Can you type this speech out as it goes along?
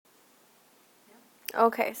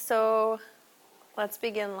Okay, so let's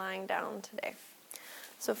begin lying down today.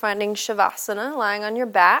 So finding Shavasana, lying on your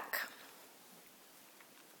back.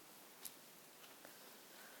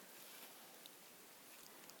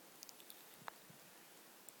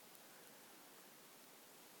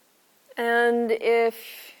 And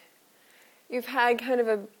if you've had kind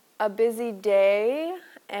of a busy day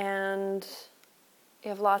and you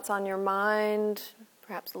have lots on your mind,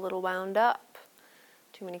 perhaps a little wound up,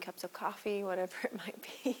 too many cups of coffee, whatever it might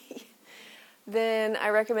be, then I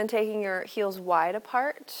recommend taking your heels wide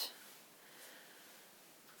apart.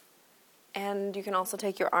 And you can also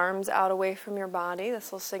take your arms out away from your body.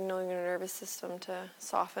 This will signal your nervous system to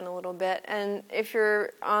soften a little bit. And if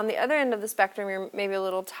you're on the other end of the spectrum, you're maybe a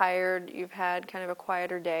little tired, you've had kind of a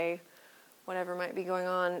quieter day, whatever might be going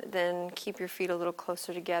on, then keep your feet a little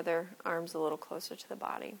closer together, arms a little closer to the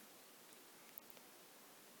body.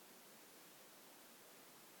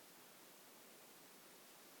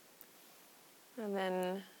 And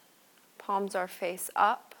then palms are face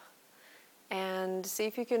up. And see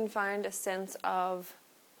if you can find a sense of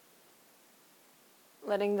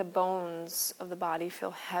letting the bones of the body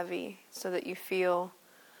feel heavy so that you feel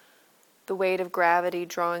the weight of gravity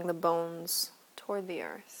drawing the bones toward the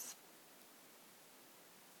earth.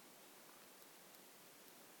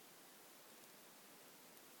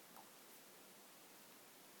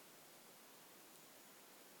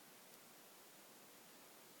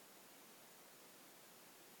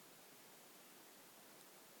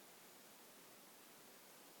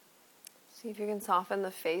 See if you can soften the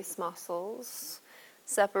face muscles,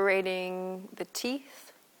 separating the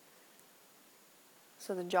teeth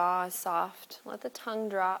so the jaw is soft. Let the tongue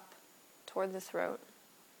drop toward the throat.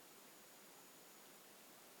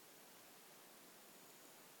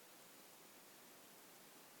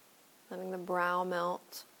 Letting the brow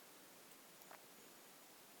melt.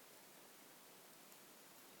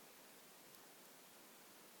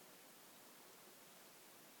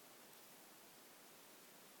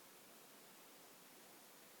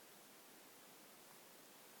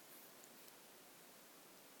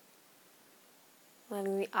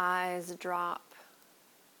 Letting the eyes drop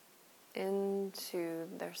into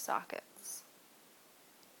their sockets.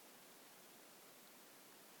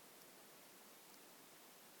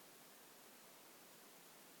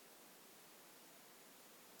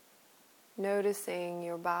 Noticing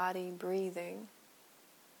your body breathing.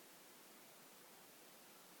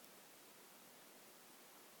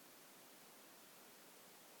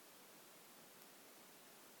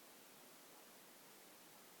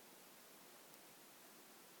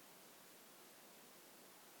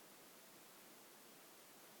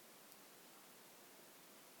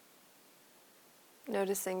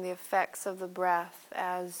 Noticing the effects of the breath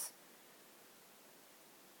as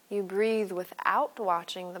you breathe without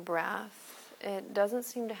watching the breath. It doesn't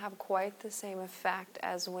seem to have quite the same effect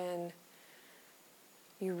as when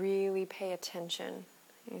you really pay attention.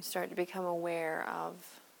 You start to become aware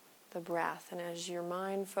of the breath. And as your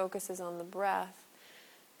mind focuses on the breath,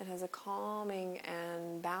 it has a calming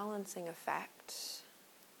and balancing effect.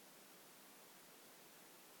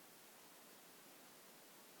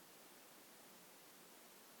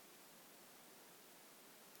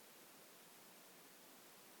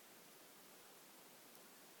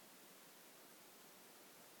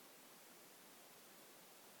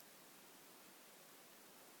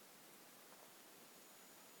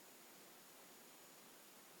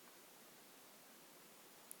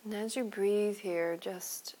 And as you breathe here,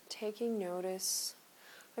 just taking notice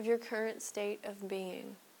of your current state of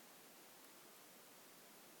being.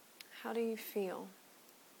 How do you feel?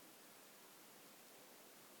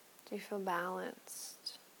 Do you feel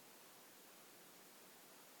balanced?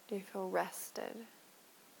 Do you feel rested?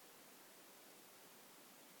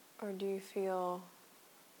 Or do you feel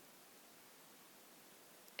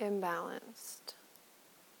imbalanced,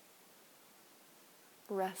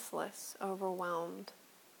 restless, overwhelmed?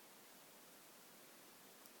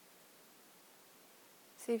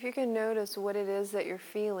 See if you can notice what it is that you're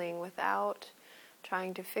feeling without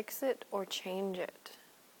trying to fix it or change it.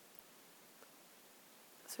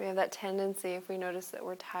 So we have that tendency, if we notice that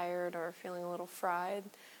we're tired or feeling a little fried,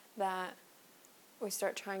 that we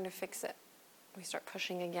start trying to fix it. We start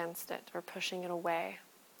pushing against it or pushing it away.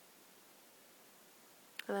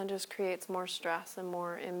 And that just creates more stress and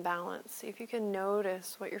more imbalance. See if you can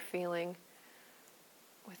notice what you're feeling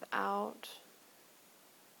without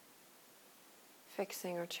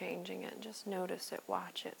fixing or changing it. Just notice it,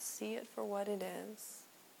 watch it, see it for what it is.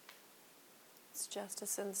 It's just a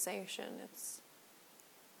sensation. It's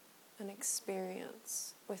an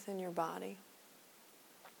experience within your body,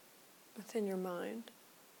 within your mind.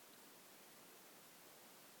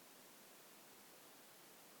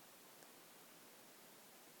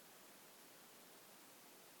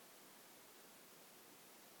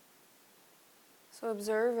 So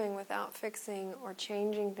observing without fixing or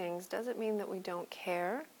changing things doesn't mean that we don't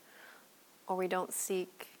care or we don't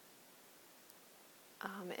seek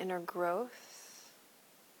inner growth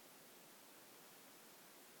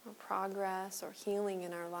or progress or healing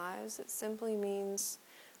in our lives. It simply means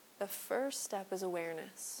the first step is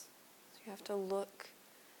awareness. So you have to look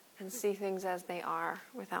and see things as they are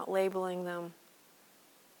without labeling them,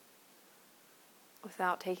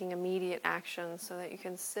 without taking immediate action, so that you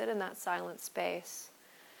can sit in that silent space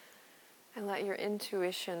and let your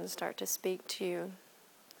intuition start to speak to you.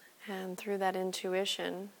 And through that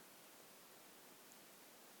intuition,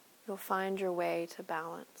 you'll find your way to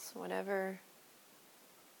balance, whatever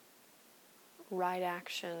right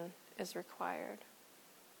action is required.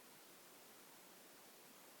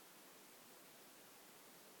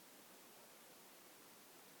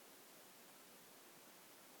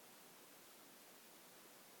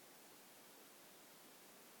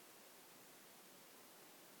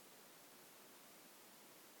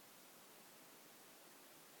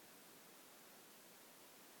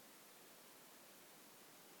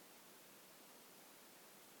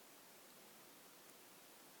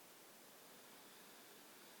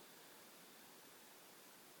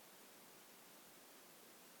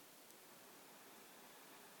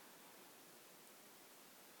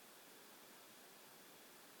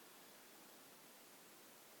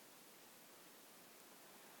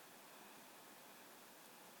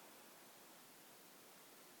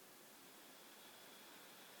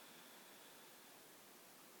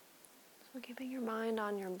 So keeping your mind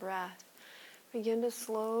on your breath, begin to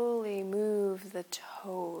slowly move the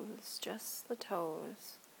toes, just the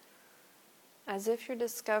toes, as if you're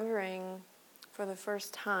discovering for the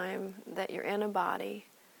first time that you're in a body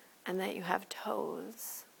and that you have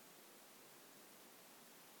toes.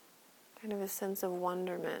 Kind of a sense of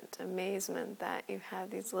wonderment, amazement that you have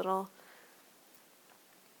these little,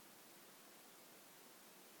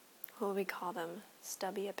 what do we call them?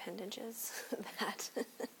 Stubby appendages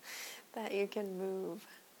that you can move.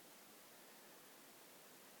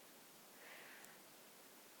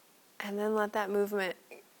 And then let that movement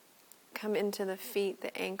come into the feet,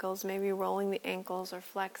 the ankles, maybe rolling the ankles or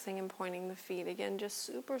flexing and pointing the feet. Again, just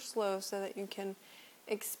super slow so that you can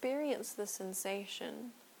experience the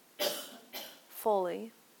sensation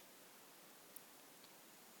fully.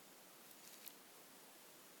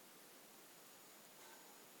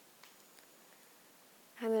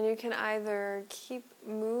 And then you can either keep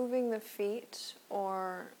moving the feet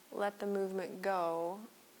or let the movement go.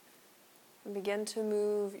 And begin to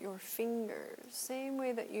move your fingers, same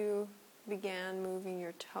way that you began moving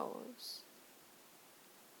your toes.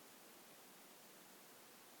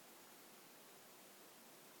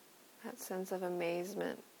 That sense of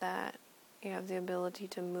amazement that you have the ability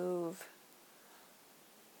to move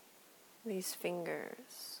these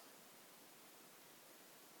fingers.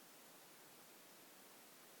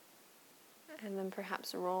 And then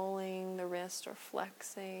perhaps rolling the wrist or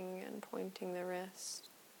flexing and pointing the wrist.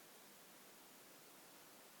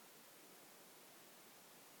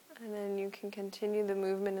 And then you can continue the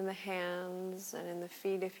movement in the hands and in the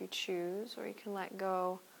feet if you choose, or you can let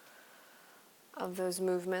go of those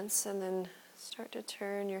movements and then start to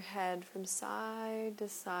turn your head from side to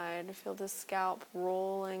side. Feel the scalp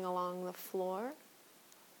rolling along the floor.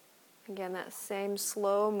 Again, that same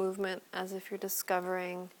slow movement as if you're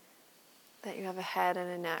discovering that you have a head and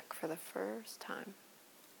a neck for the first time.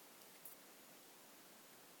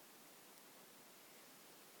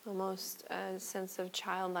 Almost a sense of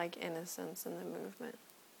childlike innocence in the movement.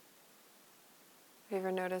 Have you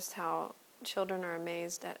ever noticed how children are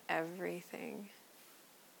amazed at everything?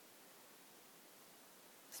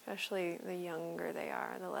 Especially the younger they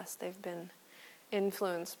are, the less they've been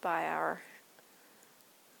influenced by our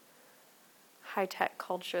high-tech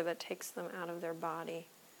culture that takes them out of their body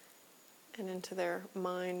and into their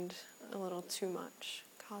mind a little too much,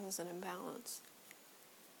 causes an imbalance.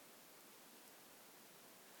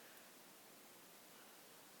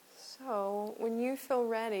 So, when you feel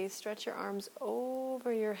ready, stretch your arms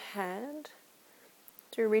over your head.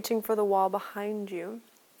 So you're reaching for the wall behind you.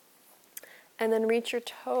 And then reach your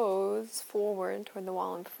toes forward toward the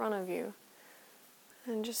wall in front of you.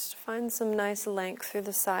 And just find some nice length through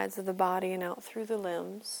the sides of the body and out through the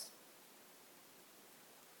limbs.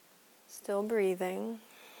 Still breathing.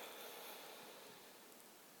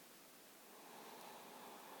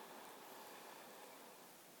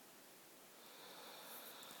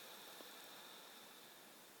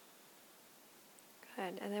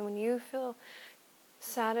 Good. And then when you feel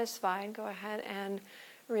satisfied, go ahead and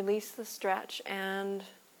release the stretch and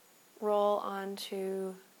roll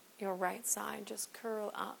onto your right side. Just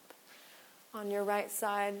curl up On your right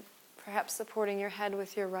side, perhaps supporting your head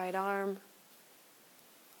with your right arm.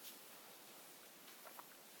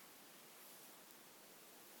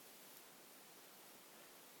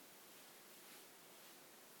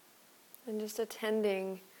 And just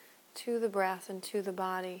attending to the breath and to the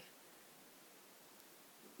body.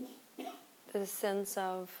 The sense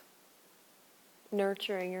of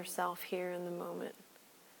nurturing yourself here in the moment.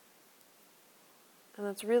 And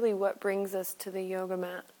that's really what brings us to the yoga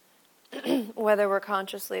mat. Whether we're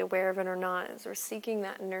consciously aware of it or not, is we're seeking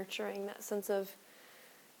that nurturing, that sense of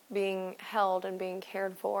being held and being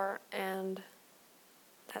cared for, and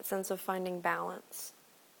that sense of finding balance.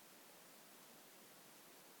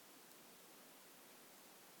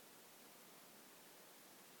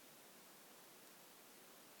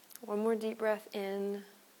 One more deep breath in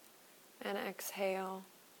and exhale.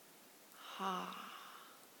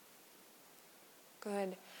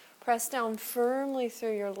 Good. Press down firmly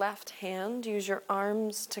through your left hand. Use your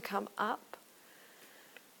arms to come up.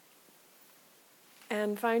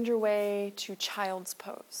 And find your way to child's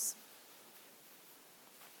pose.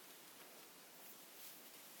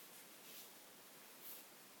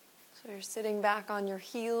 So you're sitting back on your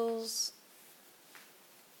heels.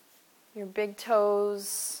 Your big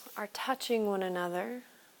toes are touching one another.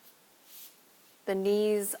 The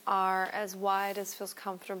knees are as wide as feels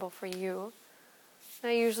comfortable for you.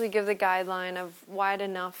 I usually give the guideline of wide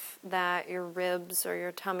enough that your ribs or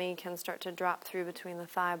your tummy can start to drop through between the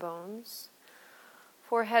thigh bones.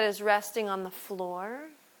 Forehead is resting on the floor,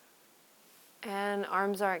 and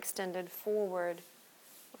arms are extended forward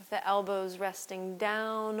with the elbows resting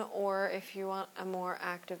down, or if you want a more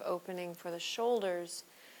active opening for the shoulders,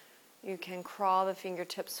 you can crawl the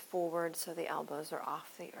fingertips forward so the elbows are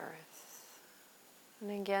off the earth. And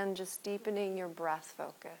again, just deepening your breath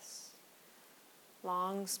focus.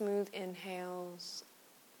 Long, smooth inhales.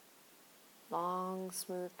 Long,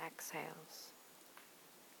 smooth exhales.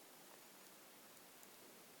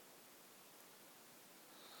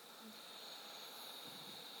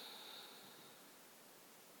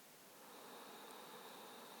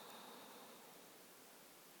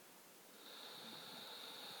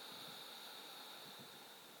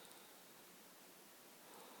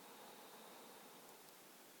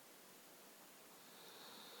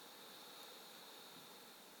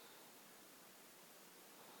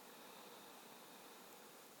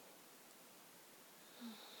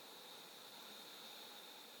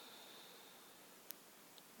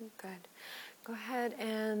 Good. Go ahead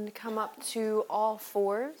and come up to all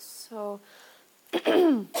fours. So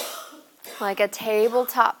like a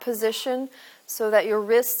tabletop position, so that your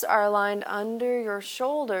wrists are aligned under your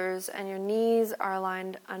shoulders and your knees are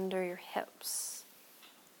aligned under your hips.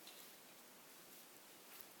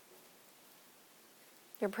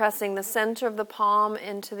 You're pressing the center of the palm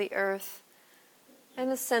into the earth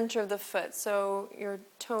and the center of the foot, so your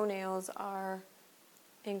toenails are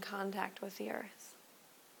in contact with the earth.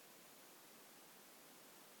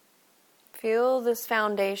 Feel this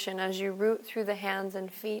foundation as you root through the hands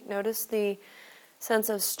and feet. Notice the sense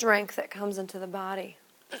of strength that comes into the body,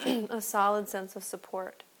 a solid sense of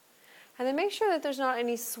support. And then make sure that there's not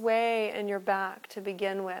any sway in your back to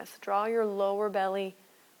begin with. Draw your lower belly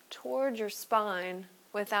towards your spine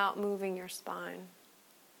without moving your spine.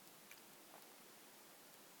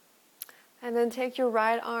 And then take your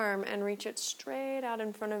right arm and reach it straight out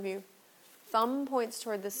in front of you. Thumb points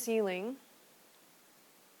toward the ceiling.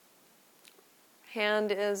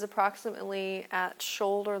 Hand is approximately at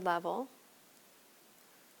shoulder level.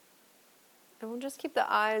 And we'll just keep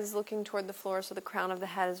the eyes looking toward the floor so the crown of the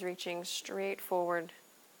head is reaching straight forward,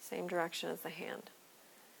 same direction as the hand.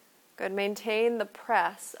 Good. Maintain the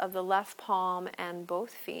press of the left palm and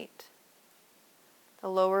both feet. The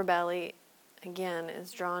lower belly, again,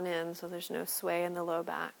 is drawn in so there's no sway in the low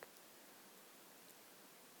back.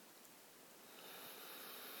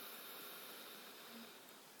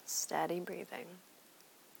 Steady breathing.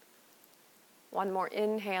 One more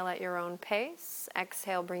inhale at your own pace.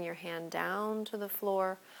 Exhale, bring your hand down to the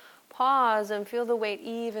floor. Pause and feel the weight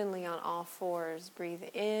evenly on all fours. Breathe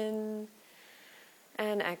in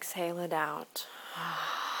and exhale it out.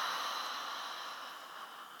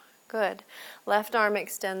 Good. Left arm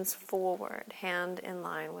extends forward, hand in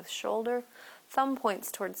line with shoulder. Thumb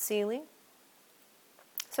points towards ceiling.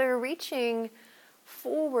 So you're reaching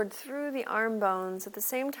forward through the arm bones. At the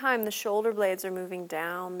same time, the shoulder blades are moving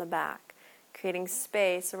down the back, creating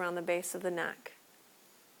space around the base of the neck.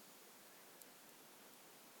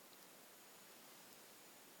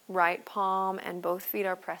 Right palm and both feet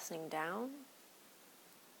are pressing down.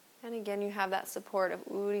 And again, you have that support of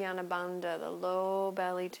Uddiyana Bandha, the low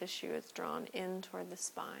belly tissue is drawn in toward the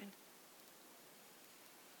spine.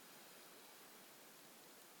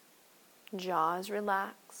 Jaw is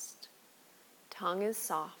relaxed. Tongue is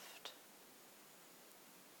soft.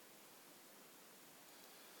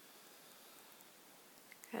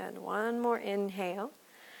 Good. One more inhale.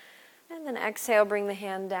 And then exhale, bring the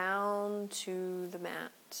hand down to the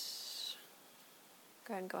mat.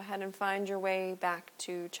 Good. Go ahead and find your way back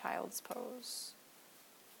to child's pose.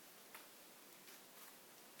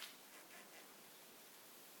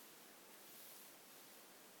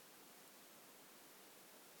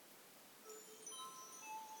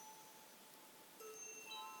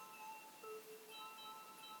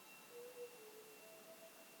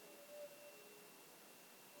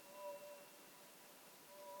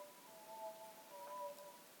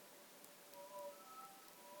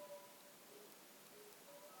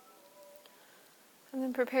 And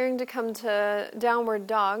then preparing to come to downward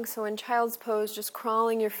dog. So in child's pose, just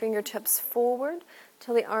crawling your fingertips forward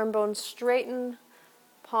till the arm bones straighten.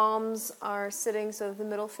 Palms are sitting so that the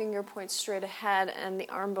middle finger points straight ahead and the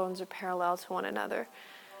arm bones are parallel to one another.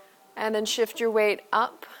 And then shift your weight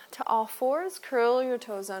up to all fours. Curl your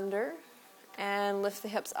toes under and lift the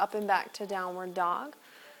hips up and back to downward dog.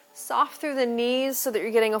 Soft through the knees so that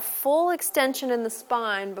you're getting a full extension in the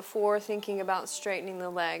spine before thinking about straightening the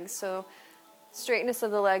legs. So straightness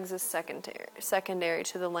of the legs is secondary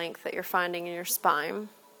to the length that you're finding in your spine.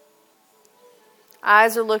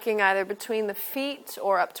 Eyes are looking either between the feet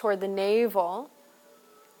or up toward the navel.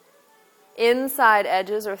 Inside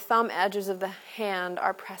edges or thumb edges of the hand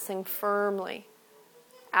are pressing firmly.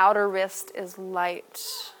 Outer wrist is light.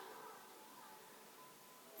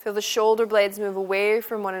 Feel the shoulder blades move away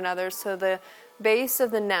from one another so the base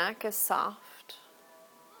of the neck is soft.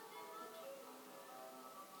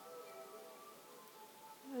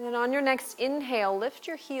 And then on your next inhale, lift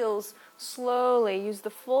your heels slowly. Use the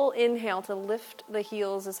full inhale to lift the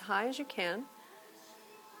heels as high as you can.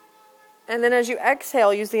 And then as you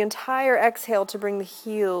exhale, use the entire exhale to bring the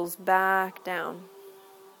heels back down.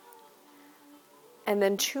 And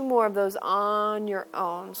then 2 more of those on your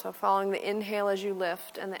own. So following the inhale as you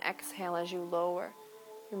lift and the exhale as you lower.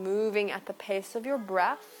 You're moving at the pace of your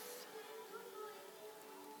breath.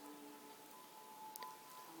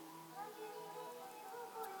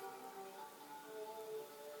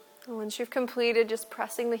 And once you've completed, just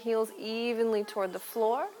pressing the heels evenly toward the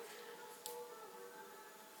floor.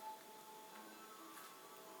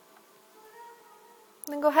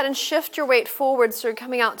 And then go ahead and shift your weight forward so you're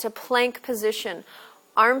coming out to plank position.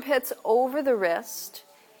 Armpits over the wrist.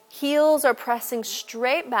 Heels are pressing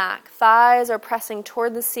straight back. Thighs are pressing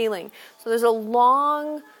toward the ceiling. So there's a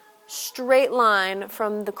long, straight line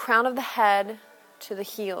from the crown of the head to the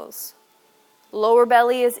heels. Lower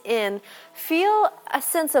belly is in. Feel a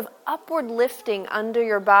sense of upward lifting under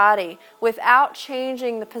your body without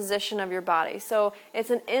changing the position of your body. So it's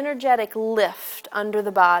an energetic lift under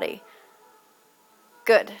the body.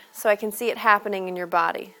 Good. So I can see it happening in your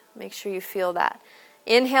body. Make sure you feel that.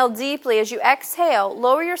 Inhale deeply. As you exhale,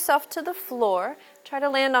 lower yourself to the floor. Try to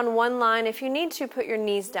land on one line. If you need to, put your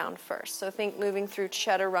knees down first. So think moving through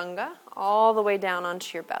chaturanga all the way down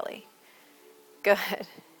onto your belly. Good.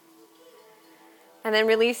 And then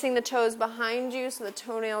releasing the toes behind you so the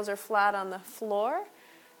toenails are flat on the floor.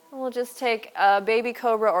 And we'll just take a baby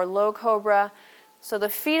cobra or low cobra. So the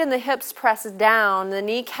feet and the hips press down, the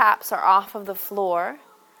kneecaps are off of the floor.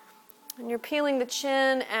 And you're peeling the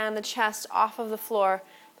chin and the chest off of the floor.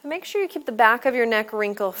 But make sure you keep the back of your neck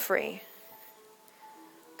wrinkle free.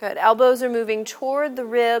 Good. Elbows are moving toward the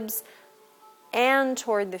ribs and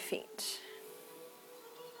toward the feet.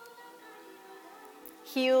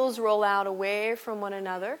 Heels roll out away from one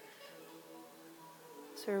another.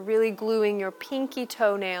 So you're really gluing your pinky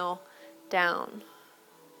toenail down.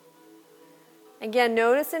 Again,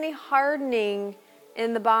 notice any hardening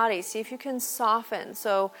in the body. See if you can soften.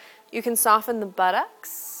 So you can soften the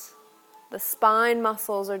buttocks. The spine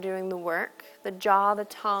muscles are doing the work. The jaw, the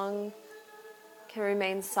tongue can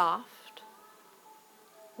remain soft.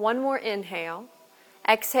 One more inhale.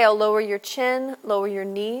 Exhale, lower your chin, lower your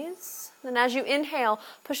knees. Then as you inhale,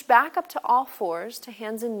 push back up to all fours, to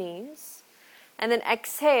hands and knees. And then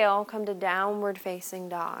exhale, come to downward facing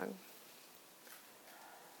dog.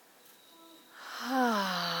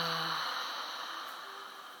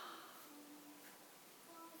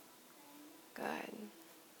 Good.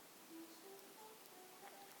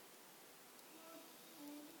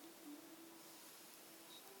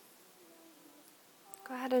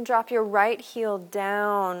 Go ahead and drop your right heel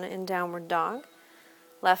down in downward dog.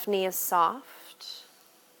 Left knee is soft.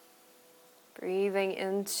 Breathing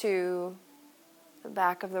into the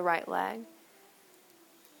back of the right leg.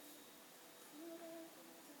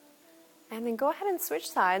 And then go ahead and switch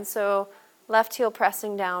sides. So Left heel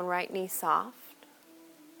pressing down, right knee soft.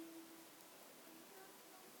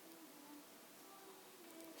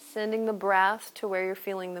 Sending the breath to where you're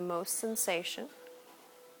feeling the most sensation.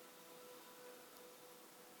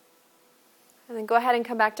 And then go ahead and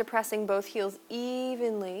come back to pressing both heels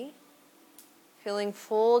evenly. Feeling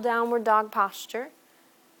full downward dog posture.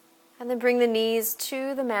 And then bring the knees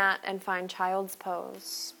to the mat and find child's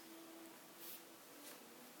pose.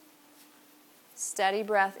 Steady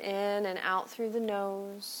breath in and out through the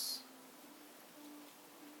nose.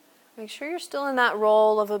 Make sure you're still in that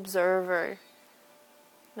role of observer.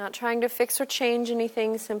 Not trying to fix or change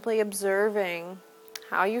anything, simply observing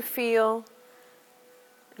how you feel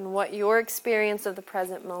and what your experience of the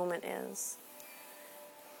present moment is.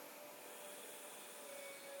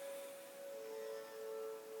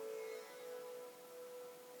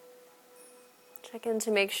 Check in to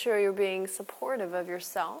make sure you're being supportive of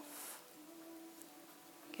yourself,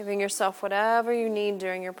 giving yourself whatever you need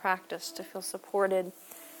during your practice to feel supported,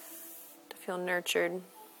 to feel nurtured.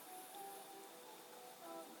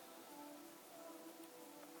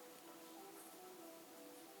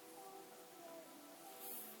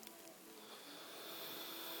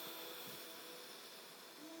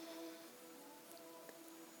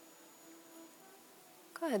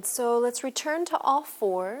 Good, so let's return to all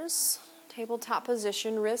fours. Tabletop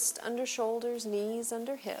position, wrist under shoulders, knees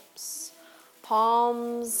under hips.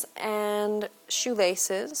 Palms and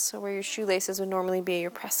shoelaces, so where your shoelaces would normally be, you're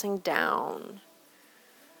pressing down.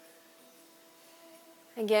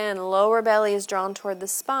 Again, lower belly is drawn toward the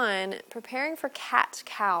spine, preparing for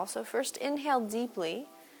cat-cow. So first inhale deeply.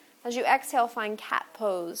 As you exhale, find cat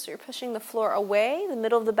pose. So you're pushing the floor away, the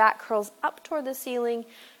middle of the back curls up toward the ceiling,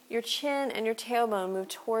 your chin and your tailbone move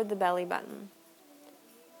toward the belly button.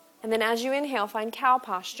 And then as you inhale, find cow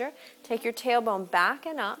posture. Take your tailbone back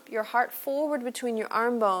and up, your heart forward between your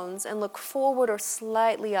arm bones, and look forward or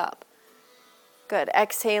slightly up. Good.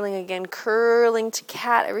 Exhaling again, curling to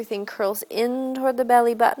cat. Everything curls in toward the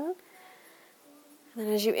belly button. And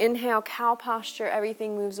then as you inhale, cow posture,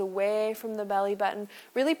 everything moves away from the belly button.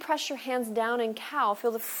 Really press your hands down in cow.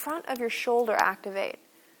 Feel the front of your shoulder activate.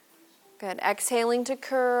 Good. Exhaling to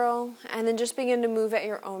curl, and then just begin to move at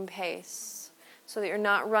your own pace so that you're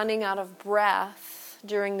not running out of breath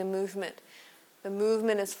during the movement. The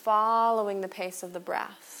movement is following the pace of the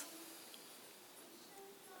breath.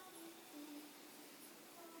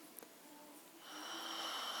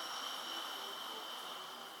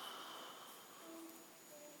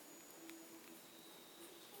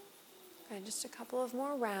 Okay, just a couple of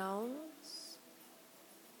more rounds.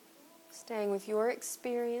 Staying with your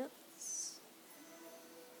experience.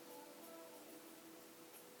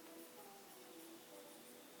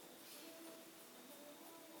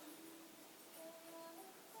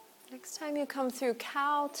 Next time you come through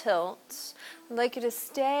cow tilt, I'd like you to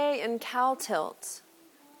stay in cow tilt.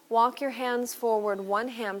 Walk your hands forward, one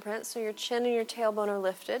handprint, so your chin and your tailbone are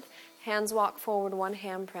lifted. Hands walk forward, one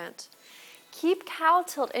handprint. Keep cow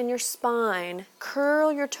tilt in your spine.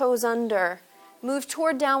 Curl your toes under. Move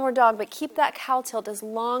toward downward dog, but keep that cow tilt as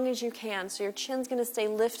long as you can, so your chin's going to stay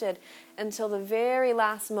lifted until the very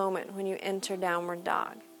last moment when you enter downward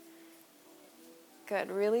dog. Good.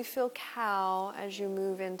 Really feel cow as you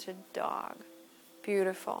move into dog.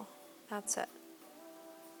 Beautiful. That's it.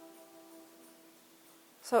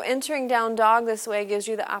 So entering down dog this way gives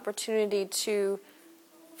you the opportunity to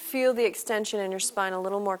feel the extension in your spine a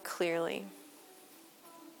little more clearly.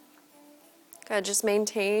 Good. Just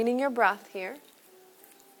maintaining your breath here.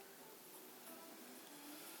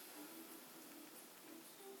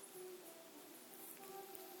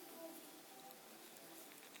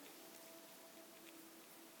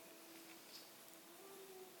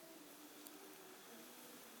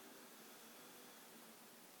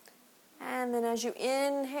 And then as you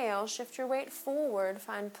inhale, shift your weight forward,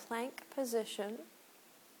 find plank position.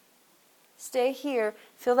 Stay here.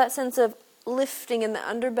 Feel that sense of lifting in the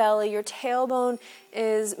underbelly. Your tailbone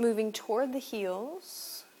is moving toward the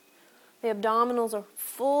heels. The abdominals are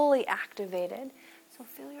fully activated. So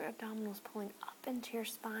feel your abdominals pulling up into your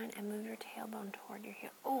spine and move your tailbone toward your heel.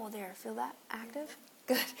 Oh, there. Feel that active?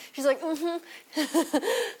 Good. She's like,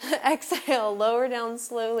 Exhale. Lower down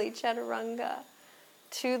slowly. Chaturanga.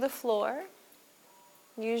 To the floor.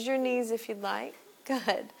 Use your knees if you'd like.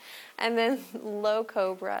 Good. And then low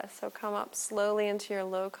cobra. So come up slowly into your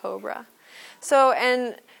low cobra. So,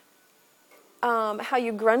 and how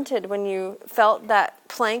you grunted when you felt that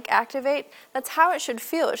plank activate, that's how it should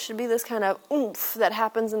feel. It should be this kind of oomph that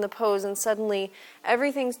happens in the pose, and suddenly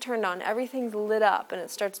everything's turned on, everything's lit up, and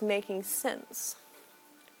it starts making sense.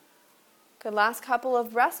 Good, last couple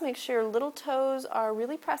of breaths. Make sure your little toes are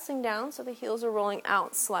really pressing down so the heels are rolling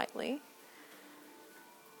out slightly.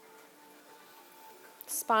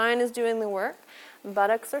 Spine is doing the work.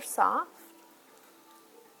 Buttocks are soft.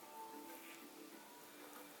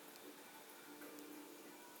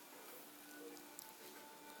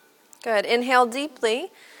 Good. Inhale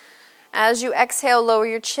deeply. As you exhale, lower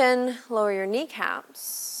your chin, lower your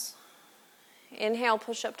kneecaps. Inhale,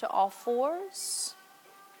 push up to all fours.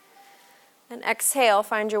 And exhale,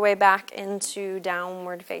 find your way back into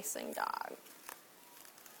downward facing dog.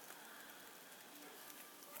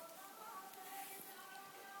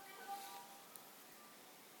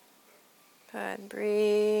 Good.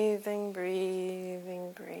 Breathing,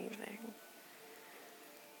 breathing, breathing.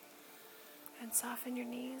 And soften your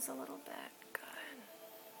knees a little bit. Good.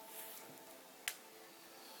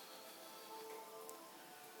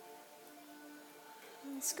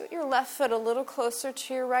 And scoot your left foot a little closer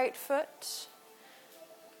to your right foot.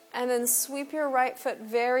 And then sweep your right foot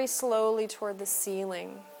very slowly toward the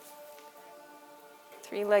ceiling.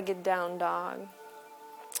 Three-legged down dog.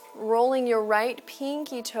 Rolling your right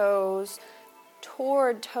pinky toes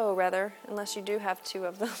unless you do have two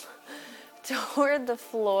of them, toward the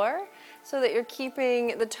floor, so that you're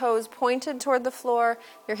keeping the toes pointed toward the floor.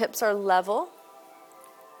 Your hips are level.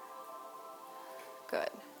 Good.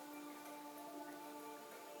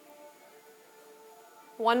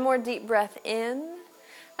 One more deep breath in.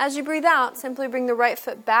 As you breathe out, simply bring the right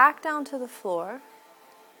foot back down to the floor.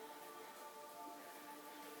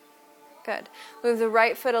 Good. Move the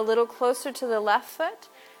right foot a little closer to the left foot.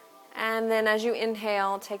 And then as you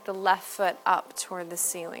inhale, take the left foot up toward the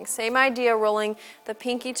ceiling. Same idea, rolling the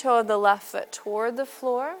pinky toe of the left foot toward the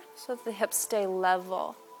floor so that the hips stay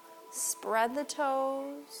level. Spread the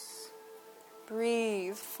toes.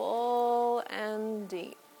 Breathe full and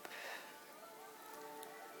deep.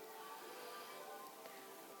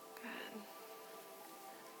 Good.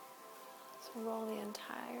 So roll the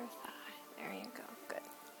entire thigh. There you go. Good.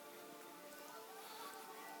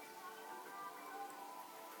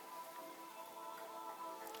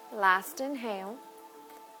 Last inhale.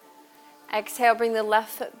 Exhale, bring the left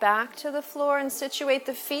foot back to the floor and situate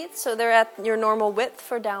the feet so they're at your normal width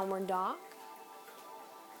for downward dog.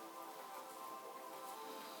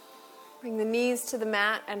 Bring the knees to the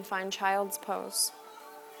mat and find child's pose.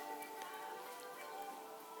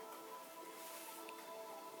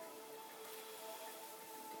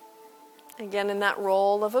 Again, in that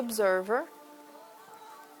role of observer,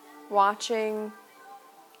 watching,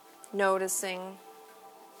 noticing,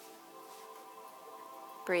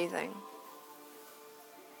 breathing.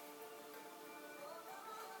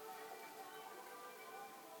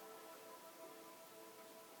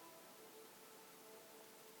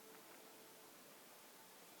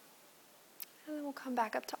 And then we'll come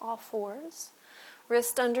back up to all fours.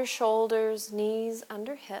 Wrist under shoulders, knees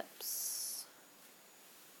under hips.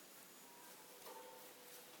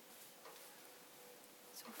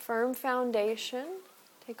 So firm foundation.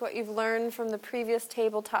 Take what you've learned from the previous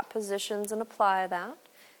tabletop positions and apply that.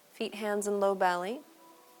 Feet, hands, and low belly.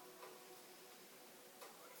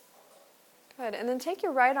 Good. And then take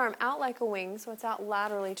your right arm out like a wing, so it's out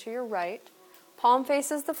laterally to your right. Palm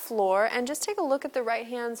faces the floor, and just take a look at the right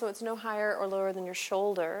hand so it's no higher or lower than your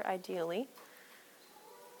shoulder, ideally.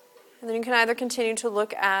 And then you can either continue to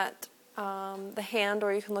look at the hand,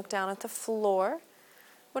 or you can look down at the floor.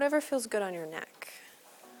 Whatever feels good on your neck.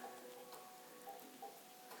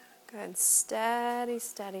 Good. Steady,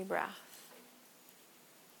 steady breath.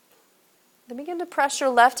 Then begin to press your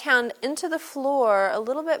left hand into the floor a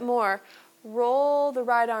little bit more. Roll the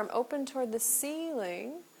right arm open toward the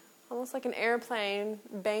ceiling, almost like an airplane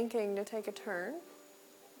banking to take a turn.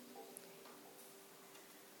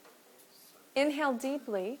 Inhale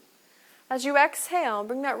deeply. As you exhale,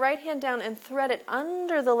 bring that right hand down and thread it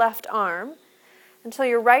under the left arm until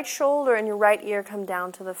your right shoulder and your right ear come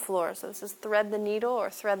down to the floor. So this is thread the needle or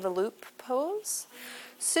thread the loop pose.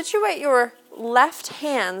 Situate your left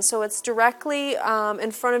hand so it's directly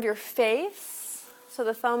in front of your face. So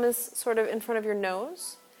the thumb is sort of in front of your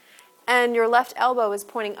nose. And your left elbow is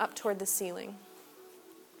pointing up toward the ceiling.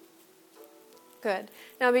 Good.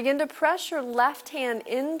 Now begin to press your left hand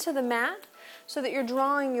into the mat so that you're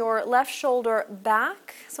drawing your left shoulder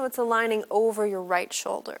back so it's aligning over your right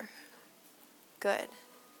shoulder. Good.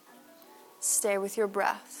 Stay with your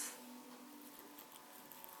breath.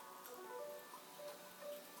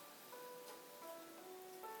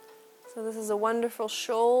 So this is a wonderful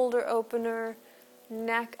shoulder opener,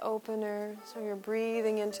 neck opener. So you're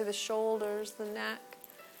breathing into the shoulders, the neck.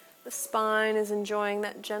 The spine is enjoying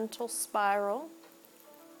that gentle spiral.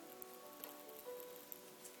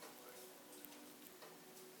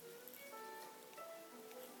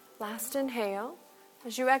 Last inhale.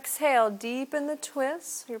 As you exhale, deepen the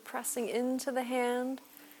twist. You're pressing into the hand.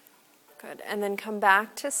 Good. And then come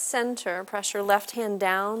back to center. Press your left hand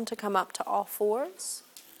down to come up to all fours.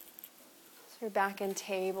 So you're back in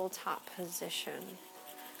tabletop position.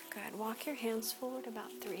 Good. Walk your hands forward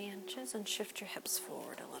about 3 inches and shift your hips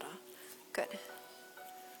forward a little. Good.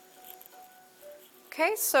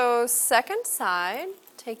 Okay, so second side,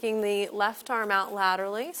 taking the left arm out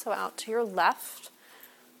laterally, so out to your left.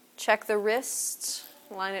 Check the wrist,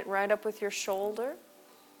 line it right up with your shoulder.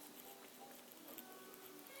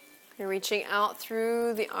 You're reaching out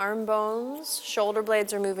through the arm bones, shoulder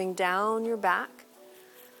blades are moving down your back,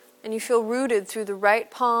 and you feel rooted through the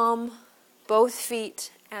right palm, both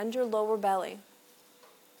feet, and your lower belly.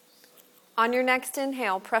 On your next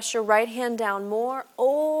inhale, press your right hand down more,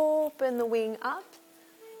 open the wing up.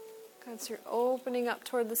 Good, so you're opening up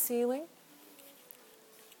toward the ceiling.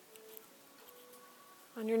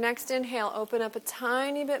 On your next inhale, open up a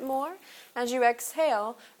tiny bit more. As you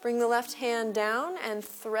exhale, bring the left hand down and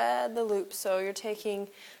thread the loop. So you're taking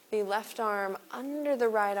the left arm under the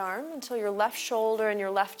right arm until your left shoulder and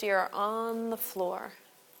your left ear are on the floor.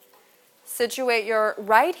 Situate your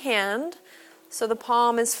right hand so the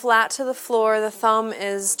palm is flat to the floor, the thumb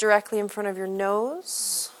is directly in front of your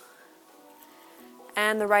nose,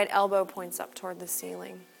 and the right elbow points up toward the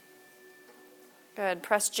ceiling. Good.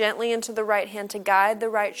 Press gently into the right hand to guide the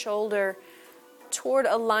right shoulder toward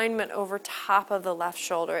alignment over top of the left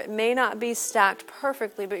shoulder. It may not be stacked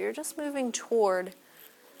perfectly, but you're just moving toward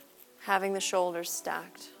having the shoulders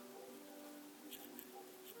stacked.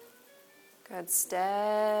 Good.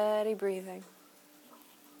 Steady breathing.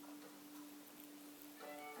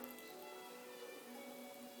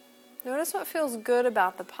 Notice what feels good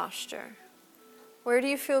about the posture. Where do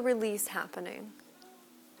you feel release happening?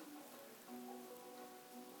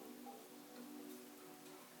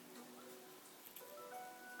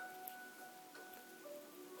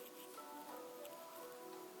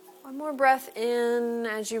 One more breath in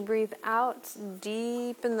as you breathe out.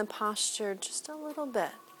 Deepen the posture just a little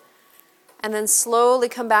bit. And then slowly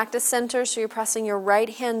come back to center. So you're pressing your right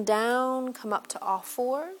hand down. Come up to all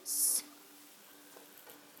fours.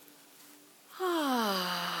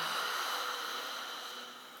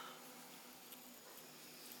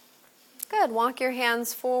 Good. Walk your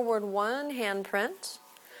hands forward, one handprint.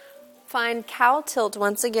 Find cow tilt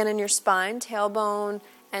once again in your spine, tailbone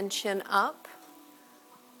and chin up.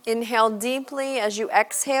 Inhale deeply. As you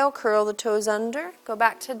exhale, curl the toes under. Go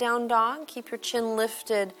back to down dog. Keep your chin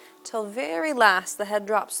lifted till very last. The head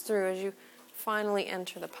drops through as you finally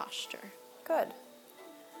enter the posture. Good.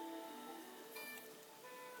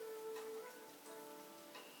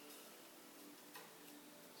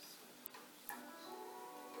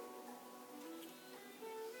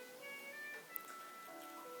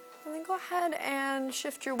 And then go ahead and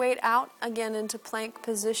shift your weight out again into plank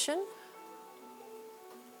position.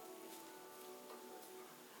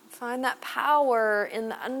 Find that power in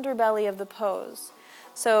the underbelly of the pose.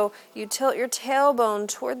 So you tilt your tailbone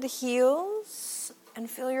toward the heels and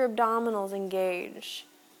feel your abdominals engage,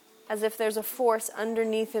 as if there's a force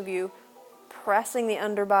underneath of you pressing the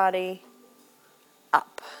underbody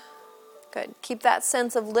up. Good. Keep that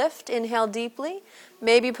sense of lift. Inhale deeply.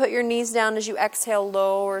 Maybe put your knees down as you exhale,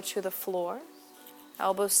 lower to the floor.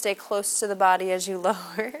 Elbows stay close to the body as you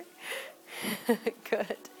lower.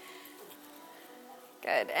 Good.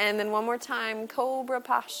 Good. And then one more time, cobra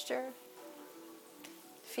posture.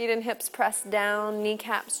 Feet and hips press down,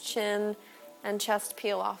 kneecaps, chin, and chest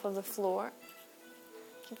peel off of the floor.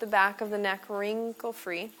 Keep the back of the neck wrinkle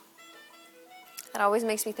free. That always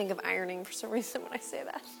makes me think of ironing for some reason when I say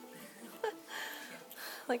that.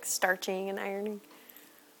 Like starching and ironing.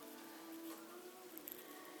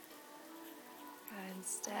 Good.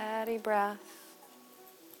 Steady breath.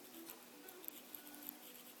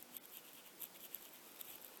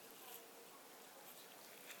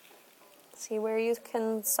 See where you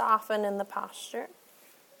can soften in the posture.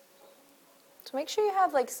 So make sure you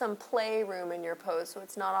have like some play room in your pose so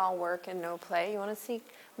it's not all work and no play. You want to seek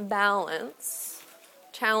balance,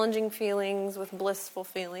 challenging feelings with blissful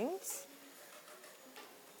feelings.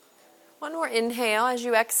 One more inhale. As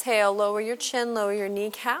you exhale, lower your chin, lower your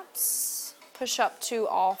kneecaps. Push up to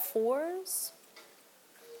all fours.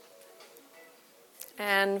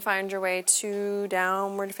 And find your way to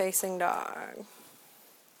downward facing dog.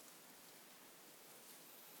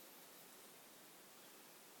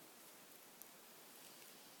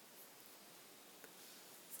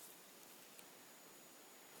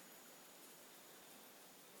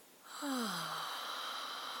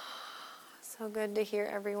 So good to hear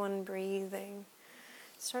everyone breathing.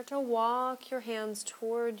 Start to walk your hands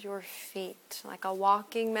toward your feet, like a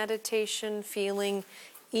walking meditation, feeling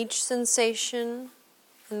each sensation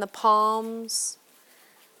in the palms.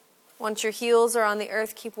 Once your heels are on the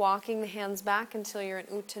earth, keep walking the hands back until you're in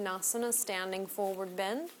Uttanasana, standing forward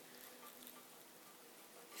bend.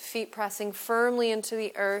 Feet pressing firmly into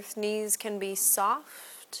the earth, knees can be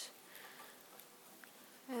soft.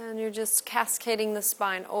 And you're just cascading the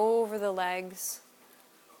spine over the legs,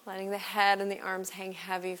 letting the head and the arms hang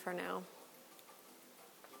heavy for now.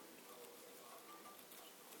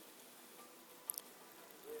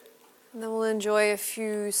 And then we'll enjoy a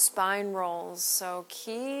few spine rolls. So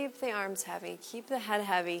keep the arms heavy, keep the head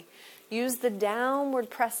heavy. Use the downward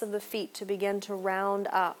press of the feet to begin to round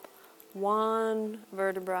up, one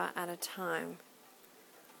vertebra at a time.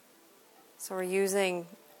 So we're using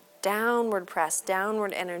downward press,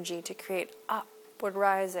 downward energy to create upward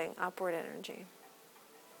rising, upward energy.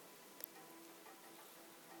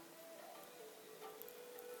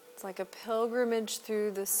 It's like a pilgrimage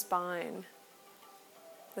through the spine.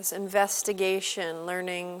 This investigation,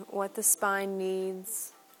 learning what the spine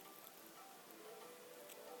needs.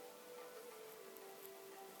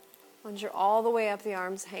 Once you're all the way up, the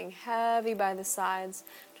arms hang heavy by the sides.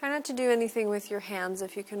 Try not to do anything with your hands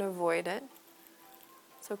if you can avoid it.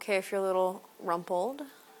 It's okay if you're a little rumpled.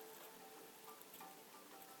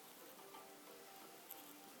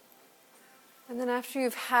 And then after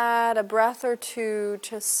you've had a breath or two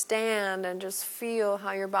to stand and just feel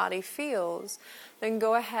how your body feels, then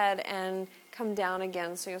go ahead and come down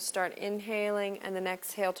again. So you'll start inhaling and then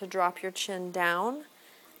exhale to drop your chin down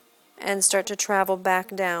and start to travel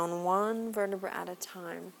back down, one vertebra at a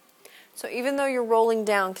time. So even though you're rolling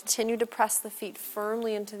down, continue to press the feet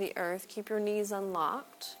firmly into the earth. Keep your knees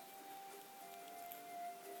unlocked.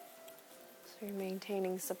 So you're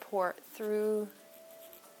maintaining support through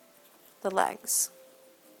the legs.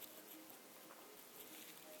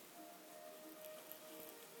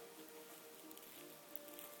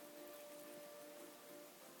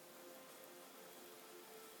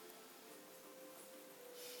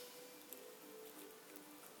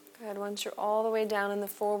 Good. Once you're all the way down in the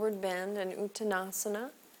forward bend in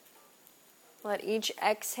Uttanasana, let each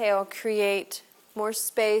exhale create more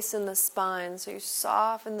space in the spine. So you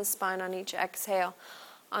soften the spine on each exhale.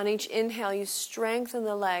 On each inhale, you strengthen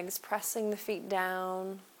the legs, pressing the feet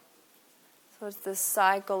down. So it's this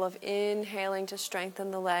cycle of inhaling to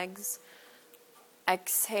strengthen the legs,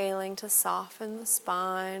 exhaling to soften the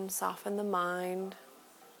spine, soften the mind.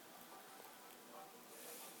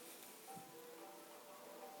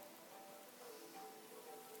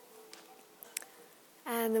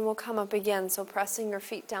 And then we'll come up again. So pressing your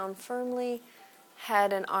feet down firmly,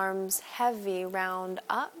 head and arms heavy, round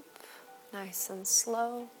up. Nice and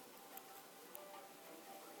slow.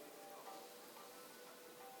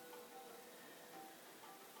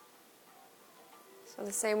 So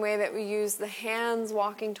the same way that we use the hands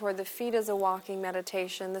walking toward the feet as a walking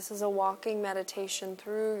meditation, this is a walking meditation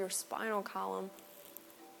through your spinal column.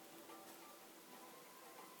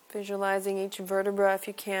 Visualizing each vertebra if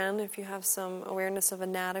you can, if you have some awareness of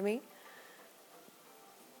anatomy.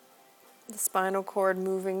 The spinal cord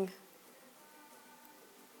moving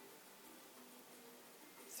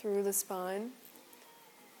through the spine,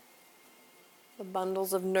 the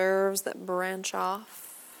bundles of nerves that branch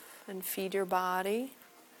off and feed your body,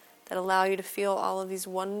 that allow you to feel all of these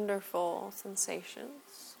wonderful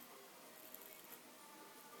sensations.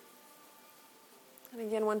 And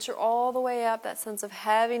again, once you're all the way up, that sense of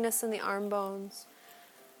heaviness in the arm bones,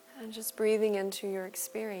 and just breathing into your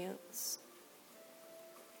experience.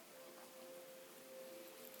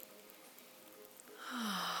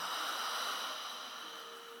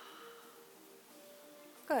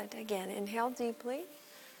 Good. Again, inhale deeply.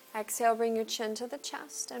 Exhale, bring your chin to the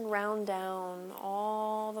chest and round down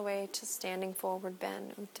all the way to standing forward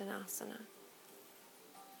bend, Uttanasana.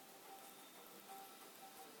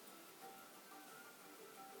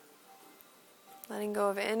 Letting go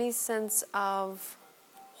of any sense of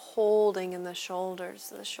holding in the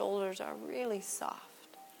shoulders. The shoulders are really soft.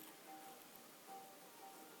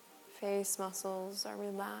 Face muscles are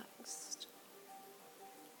relaxed.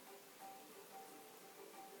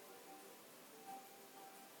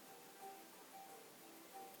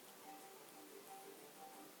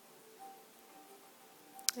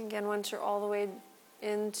 Again, once you're all the way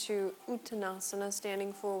into Uttanasana,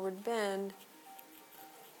 standing forward bend,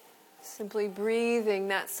 simply breathing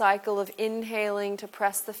that cycle of inhaling to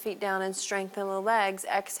press the feet down and strengthen the legs,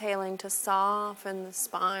 exhaling to soften the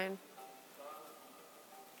spine.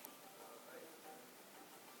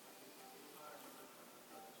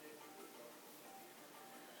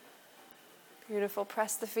 Beautiful.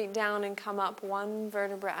 Press the feet down and come up one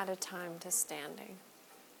vertebra at a time to standing.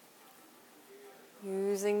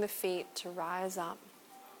 Using the feet to rise up.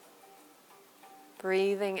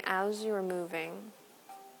 Breathing as you are moving.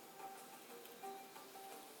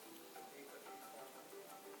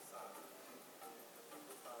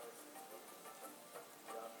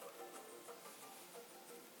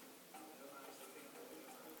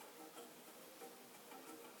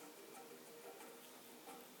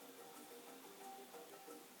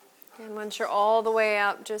 And once you're all the way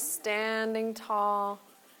up, just standing tall,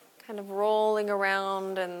 kind of rolling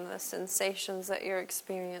around in the sensations that you're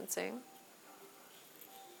experiencing.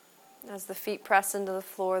 As the feet press into the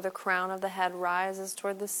floor, the crown of the head rises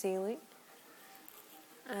toward the ceiling,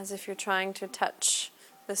 as if you're trying to touch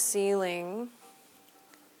the ceiling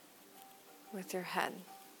with your head.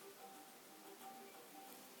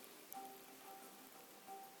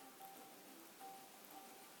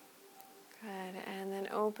 Good. And then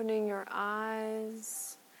opening your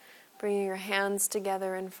eyes, bringing your hands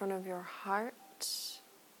together in front of your heart. See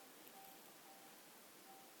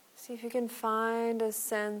if you can find a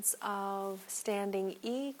sense of standing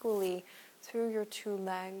equally through your two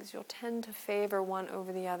legs. You'll tend to favor one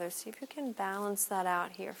over the other. See if you can balance that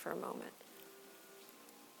out here for a moment.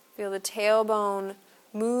 Feel the tailbone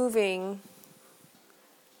moving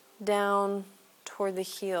down toward the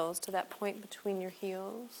heels, to that point between your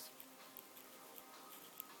heels.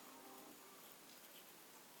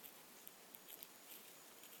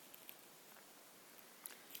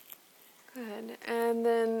 Good. And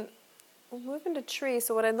then we'll move into tree.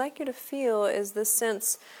 So what I'd like you to feel is the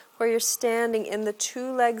sense where you're standing in the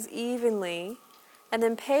two legs evenly, and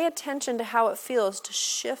then pay attention to how it feels to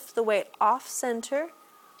shift the weight off center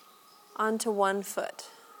onto one foot.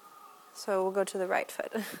 So we'll go to the right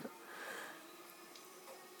foot.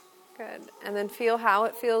 Good. And then feel how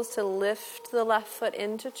it feels to lift the left foot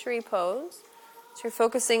into tree pose. So you're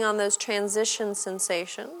focusing on those transition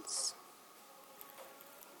sensations.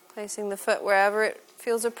 Placing the foot wherever it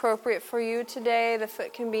feels appropriate for you today. The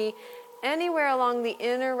foot can be anywhere along the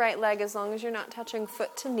inner right leg as long as you're not touching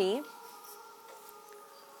foot to knee.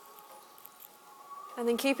 And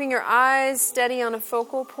then keeping your eyes steady on a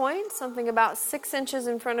focal point, something about 6 inches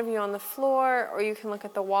in front of you on the floor, or you can look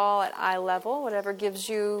at the wall at eye level, whatever gives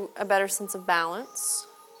you a better sense of balance.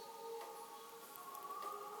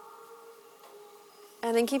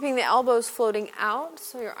 And then keeping the elbows floating out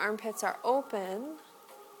so your armpits are open.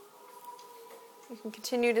 You can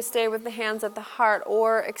continue to stay with the hands at the heart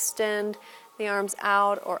or extend the arms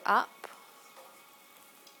out or up.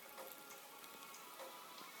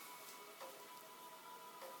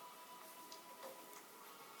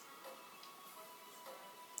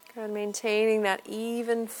 Good, maintaining that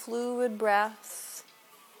even, fluid breath.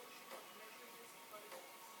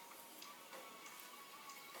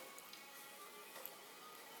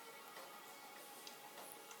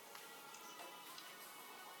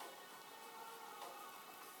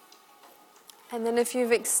 And then if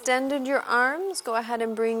you've extended your arms, go ahead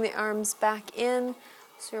and bring the arms back in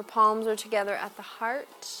so your palms are together at the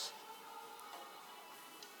heart.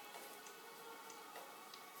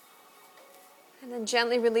 And then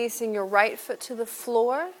gently releasing your right foot to the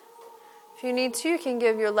floor. If you need to, you can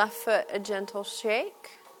give your left foot a gentle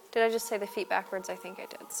shake. Did I just say the feet backwards? I think I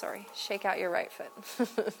did. Sorry. Shake out your right foot.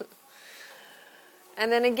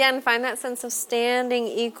 And then again, find that sense of standing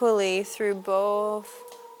equally through both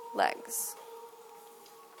legs.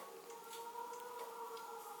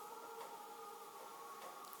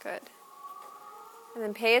 Good. And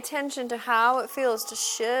then pay attention to how it feels to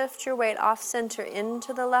shift your weight off center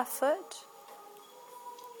into the left foot.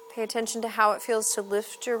 Pay attention to how it feels to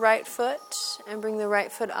lift your right foot and bring the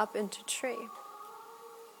right foot up into tree.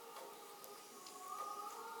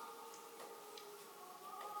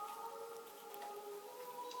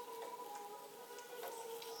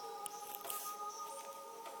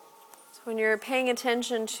 So when you're paying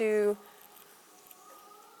attention to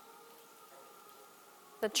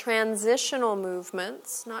the transitional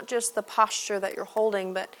movements, not just the posture that you're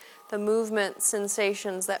holding, but the movement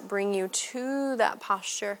sensations that bring you to that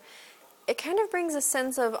posture, it kind of brings a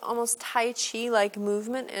sense of almost Tai Chi-like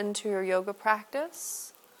movement into your yoga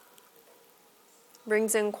practice.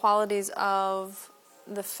 Brings in qualities of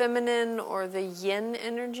the feminine or the yin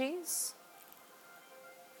energies.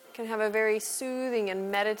 Can have a very soothing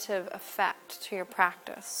and meditative effect to your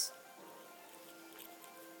practice.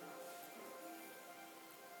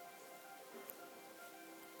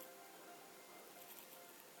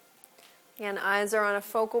 Again, eyes are on a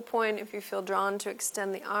focal point. If you feel drawn to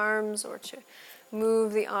extend the arms or to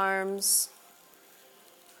move the arms,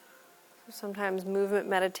 Sometimes movement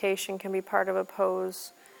meditation can be part of a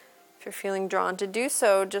pose. If you're feeling drawn to do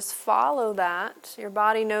so, just follow that. Your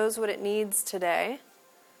body knows what it needs today.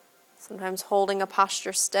 Sometimes holding a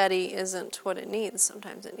posture steady isn't what it needs.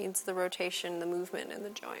 Sometimes it needs the rotation, the movement in the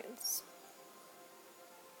joints.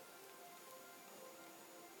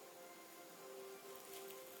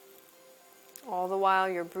 All the while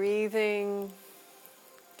you're breathing,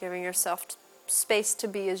 giving yourself space to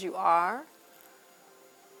be as you are.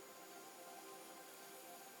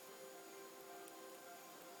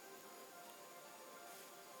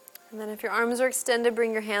 And then if your arms are extended,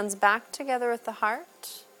 bring your hands back together at the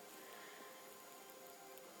heart.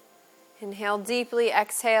 Inhale deeply,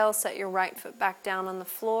 exhale, set your right foot back down on the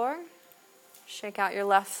floor. Shake out your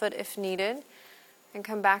left foot if needed, and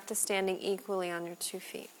come back to standing equally on your 2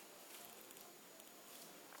 feet.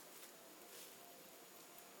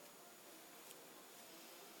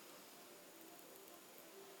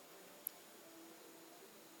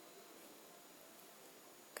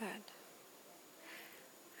 Good.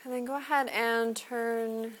 And then go ahead and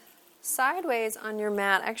turn sideways on your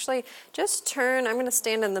mat. Actually, just turn. I'm going to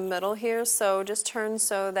stand in the middle here, so just turn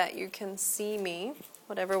so that you can see me,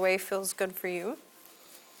 whatever way feels good for you.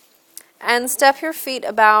 And step your feet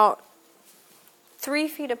about 3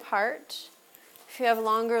 feet apart. If you have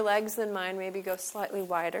longer legs than mine, maybe go slightly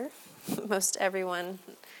wider. Most everyone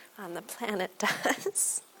on the planet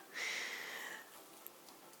does.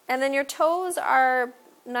 And then your toes are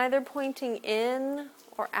neither pointing in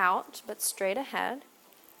or out, but straight ahead.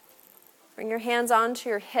 Bring your hands onto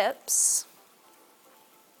your hips.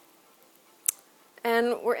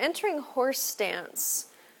 And we're entering horse stance.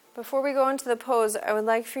 Before we go into the pose, I would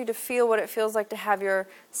like for you to feel what it feels like to have your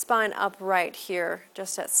spine upright here,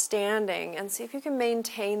 just at standing, and see if you can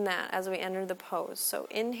maintain that as we enter the pose. So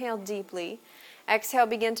inhale deeply. Exhale,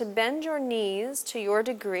 begin to bend your knees to your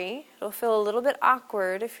degree. It'll feel a little bit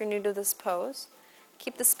awkward if you're new to this pose.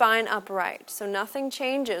 Keep the spine upright, so nothing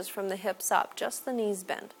changes from the hips up, just the knees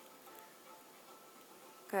bend.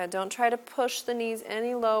 Good. Don't try to push the knees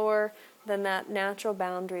any lower than that natural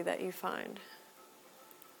boundary that you find.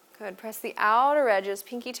 Good. Press the outer edges,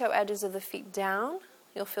 pinky toe edges of the feet down.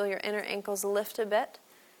 You'll feel your inner ankles lift a bit.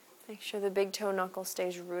 Make sure the big toe knuckle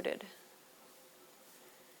stays rooted.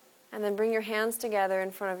 And then bring your hands together in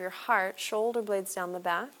front of your heart, shoulder blades down the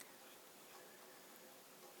back.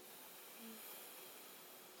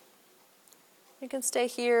 You can stay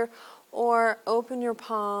here or open your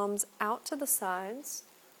palms out to the sides.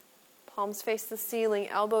 Palms face the ceiling,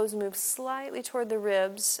 elbows move slightly toward the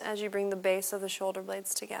ribs as you bring the base of the shoulder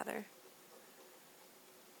blades together.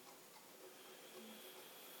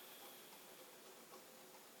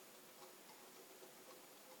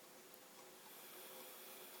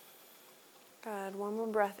 Good. One more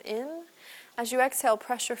breath in. As you exhale,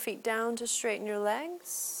 press your feet down to straighten your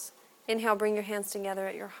legs. Inhale, bring your hands together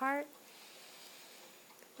at your heart.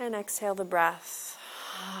 And exhale the breath.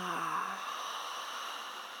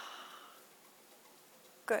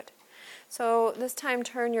 Good. So this time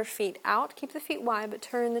turn your feet out. Keep the feet wide, but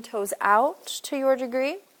turn the toes out to your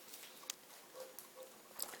degree.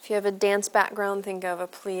 If you have a dance background, think of a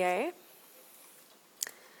plie.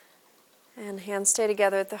 And hands stay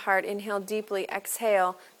together at the heart. Inhale deeply.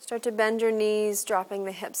 Exhale. Start to bend your knees, dropping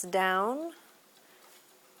the hips down.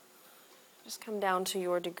 Just come down to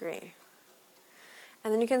your degree.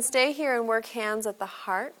 And then you can stay here and work hands at the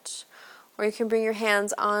heart, or you can bring your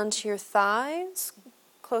hands onto your thighs,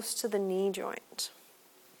 close to the knee joint.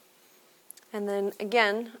 And then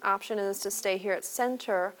again, option is to stay here at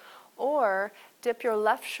center, or dip your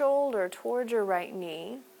left shoulder towards your right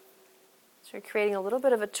knee. So you're creating a little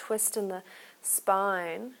bit of a twist in the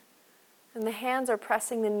spine. And the hands are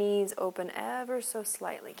pressing the knees open ever so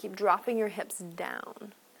slightly. Keep dropping your hips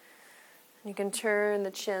down. You can turn the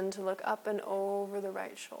chin to look up and over the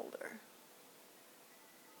right shoulder.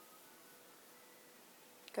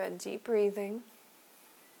 Good, deep breathing.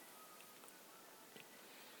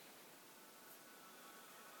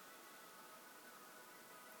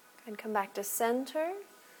 And come back to center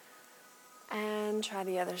and try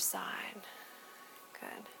the other side.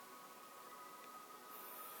 Good.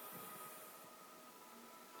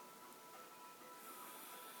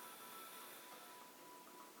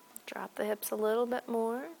 Drop the hips a little bit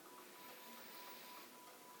more.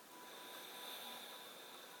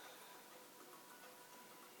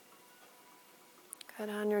 Good.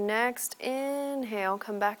 On your next inhale,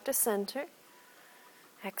 come back to center.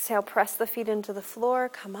 Exhale, press the feet into the floor,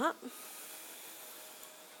 come up.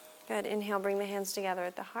 Good. Inhale, bring the hands together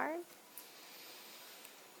at the heart.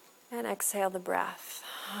 And exhale the breath.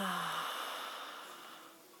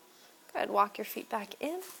 Good. Walk your feet back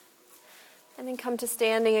in. And then come to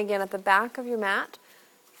standing again at the back of your mat,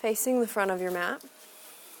 facing the front of your mat.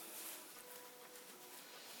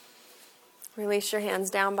 Release your hands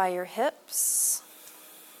down by your hips.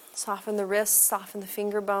 Soften the wrists, soften the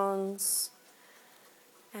finger bones.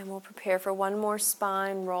 And we'll prepare for one more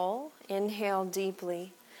spine roll. Inhale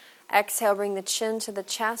deeply. Exhale, bring the chin to the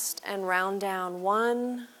chest and round down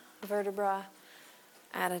one vertebra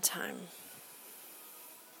at a time.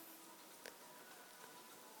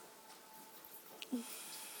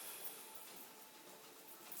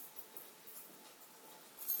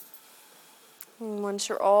 And once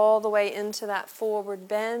you're all the way into that forward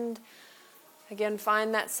bend, again,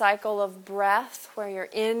 find that cycle of breath where you're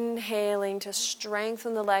inhaling to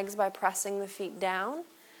strengthen the legs by pressing the feet down,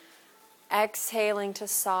 exhaling to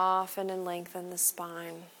soften and lengthen the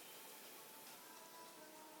spine.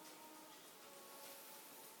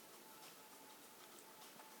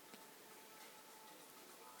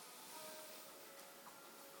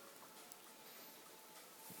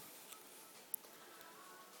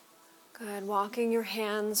 Good. Walking your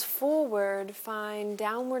hands forward, find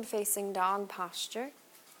downward facing dog posture.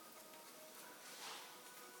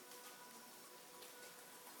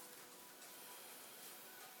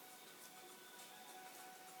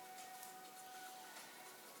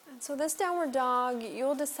 And so this downward dog,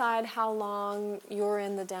 you'll decide how long you're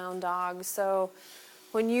in the down dog. So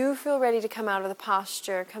when you feel ready to come out of the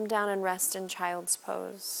posture, come down and rest in child's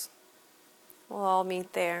pose. We'll all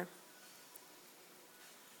meet there.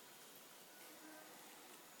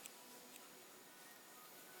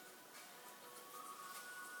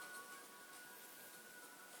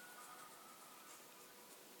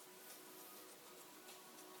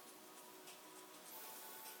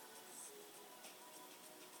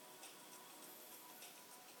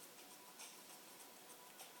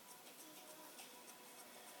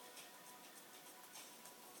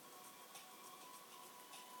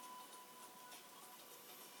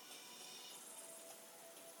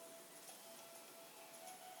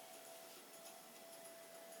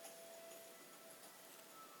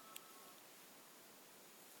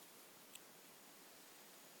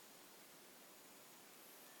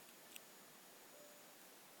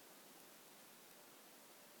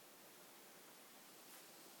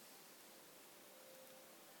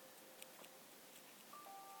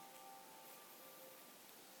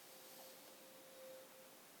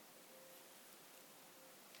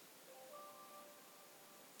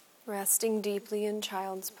 Resting deeply in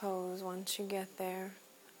child's pose once you get there.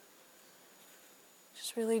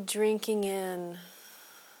 Just really drinking in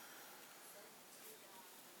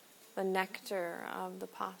the nectar of the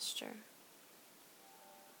posture.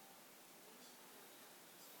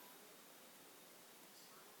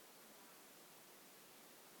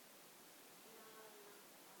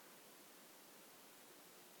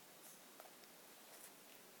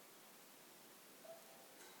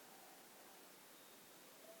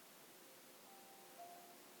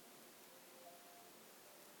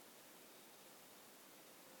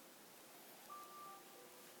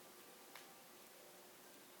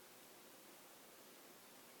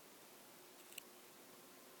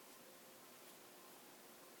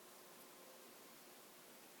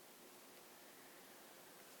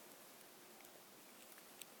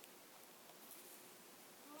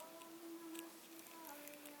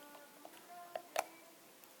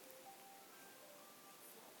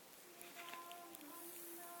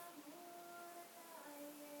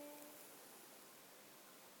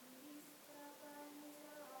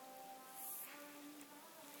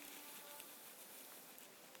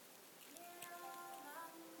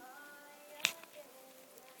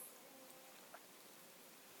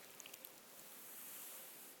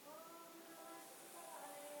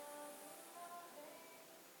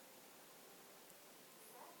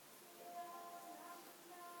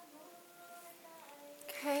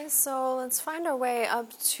 Okay, so let's find our way up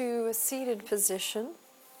to a seated position.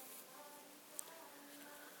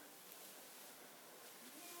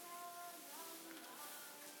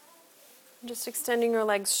 Just extending your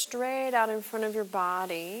legs straight out in front of your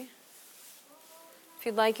body. If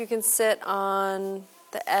you'd like, you can sit on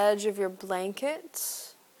the edge of your blanket.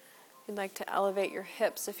 If you'd like to elevate your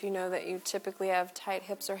hips if you know that you typically have tight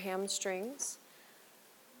hips or hamstrings.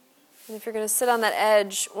 And if you're going to sit on that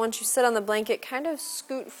edge, once you sit on the blanket, kind of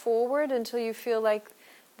scoot forward until you feel like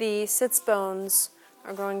the sits bones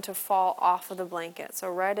are going to fall off of the blanket.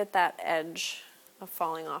 So right at that edge of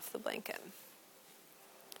falling off the blanket.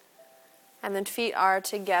 And then feet are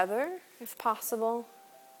together, if possible.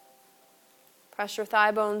 Press your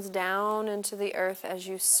thigh bones down into the earth as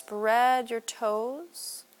you spread your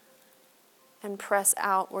toes and press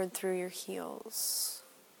outward through your heels.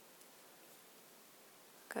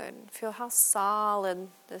 Good. Feel how solid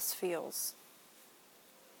this feels.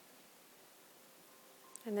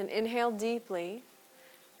 And then inhale deeply.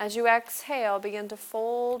 As you exhale, begin to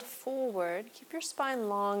fold forward. Keep your spine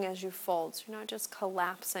long as you fold, so you're not just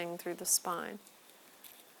collapsing through the spine.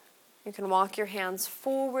 You can walk your hands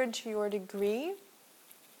forward to your degree.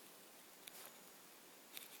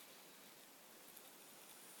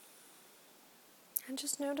 And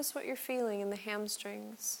just notice what you're feeling in the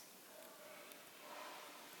hamstrings.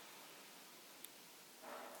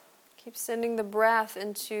 Keep sending the breath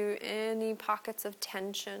into any pockets of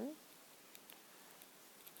tension,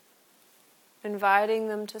 inviting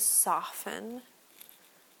them to soften,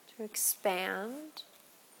 to expand.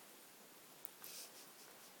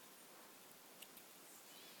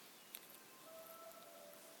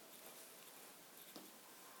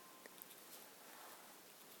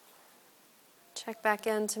 Check back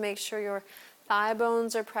in to make sure your thigh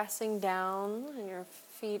bones are pressing down and your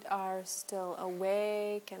feet are still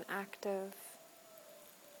awake and active.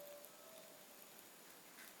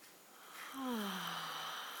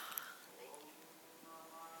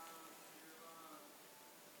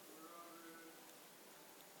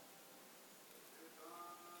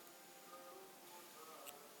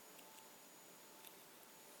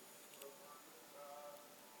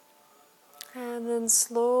 And then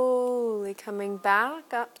slowly coming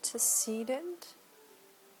back up to seated.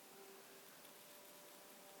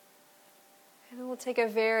 And we'll take a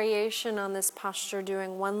variation on this posture,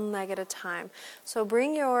 doing one leg at a time. So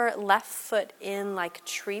bring your left foot in like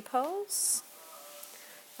tree pose.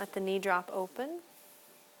 Let the knee drop open.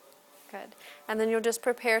 Good. And then you'll just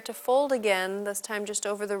prepare to fold again, this time just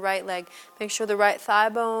over the right leg. Make sure the right thigh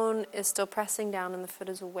bone is still pressing down and the foot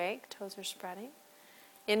is awake, toes are spreading.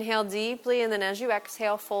 Inhale deeply, and then as you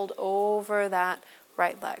exhale, fold over that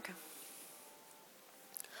right leg.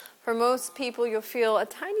 For most people, you'll feel a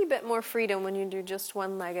tiny bit more freedom when you do just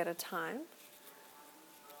one leg at a time.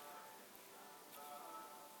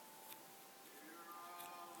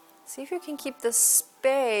 See if you can keep the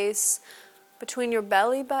space between your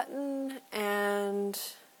belly button and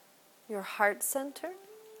your heart center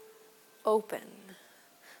open,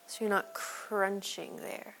 so you're not crunching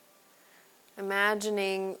there.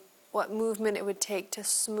 Imagining what movement it would take to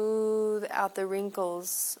smooth out the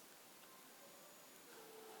wrinkles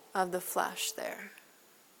of the flesh there.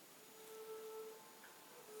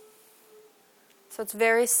 So it's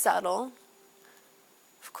very subtle.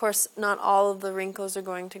 Of course, not all of the wrinkles are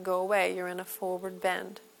going to go away. You're in a forward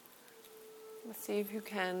bend. Let's see if you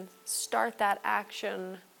can start that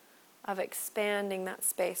action of expanding that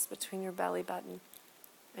space between your belly button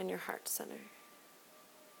and your heart center.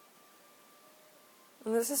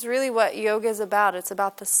 And this is really what yoga is about. It's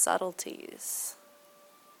about the subtleties.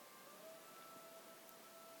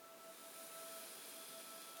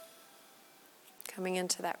 Coming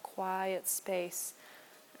into that quiet space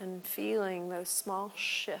and feeling those small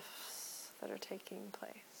shifts that are taking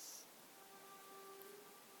place.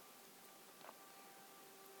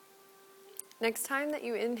 Next time that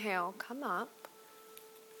you inhale, come up,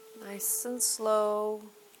 nice and slow,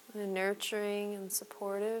 in a nurturing and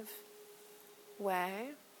supportive way.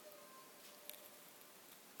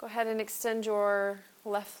 Go ahead and extend your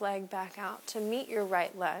left leg back out to meet your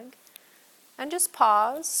right leg. And just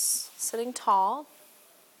pause, sitting tall,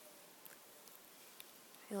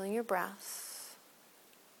 feeling your breath.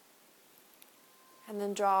 And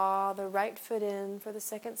then draw the right foot in for the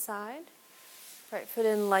second side. Right foot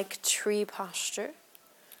in like tree posture.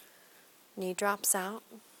 Knee drops out.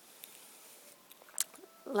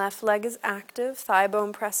 Left leg is active, thigh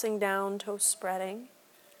bone pressing down, toes spreading.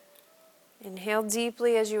 Inhale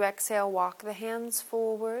deeply. As you exhale, walk the hands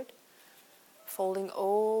forward, folding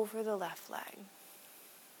over the left leg.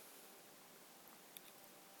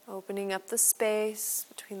 Opening up the space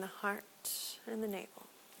between the heart and the navel.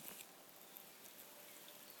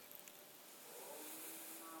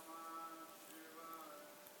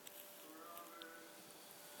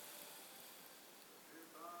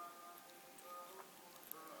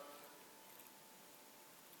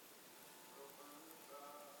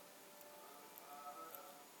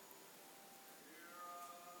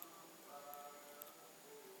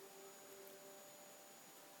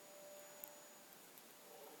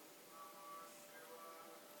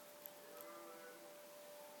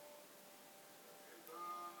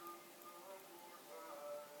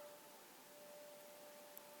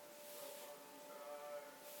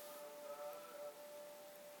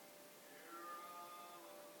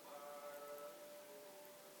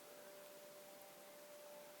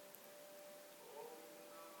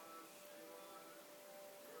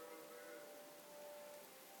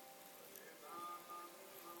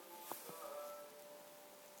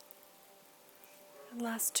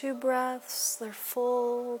 Last 2 breaths, they're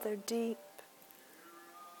full, they're deep.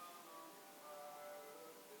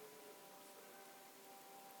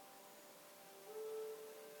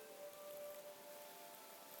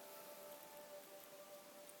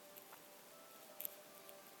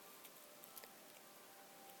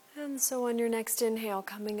 And so on your next inhale,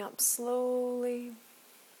 coming up slowly.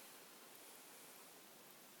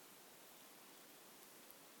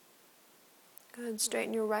 Good,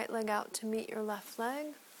 straighten your right leg out to meet your left leg.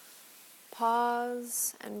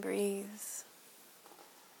 Pause and breathe.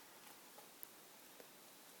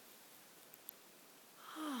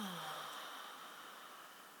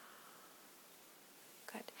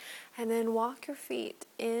 Good. And then walk your feet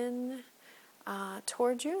in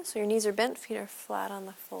towards you. So your knees are bent, feet are flat on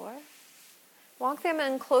the floor. Walk them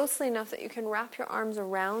in closely enough that you can wrap your arms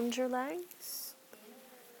around your legs.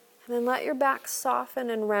 And then let your back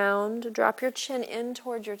soften and round. Drop your chin in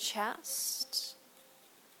toward your chest.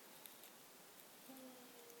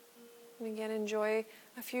 And again, enjoy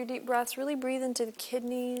a few deep breaths. Really breathe into the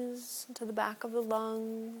kidneys, into the back of the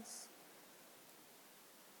lungs.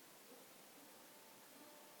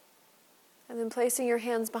 And then placing your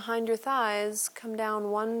hands behind your thighs, come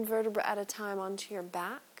down 1 vertebra at a time onto your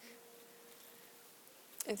back.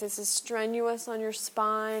 If this is strenuous on your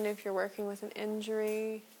spine, if you're working with an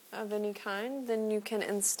injury of any kind, then you can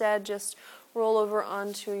instead just roll over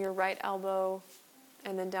onto your right elbow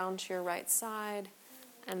and then down to your right side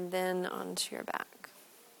and then onto your back.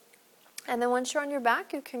 And then once you're on your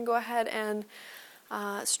back, you can go ahead and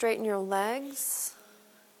straighten your legs.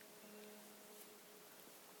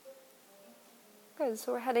 Good,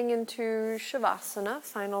 so we're heading into Shavasana,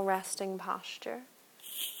 final resting posture.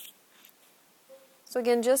 So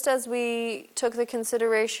again, just as we took the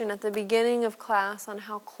consideration at the beginning of class on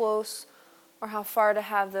how close or how far to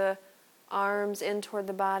have the arms in toward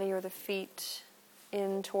the body or the feet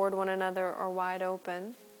in toward one another or wide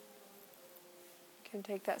open, you can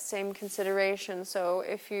take that same consideration. So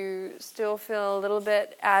if you still feel a little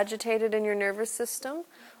bit agitated in your nervous system,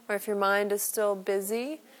 or if your mind is still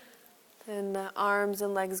busy, then the arms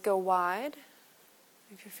and legs go wide.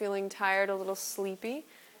 If you're feeling tired, a little sleepy, you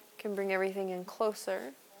can bring everything in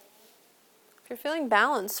closer. If you're feeling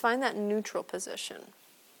balanced, find that neutral position.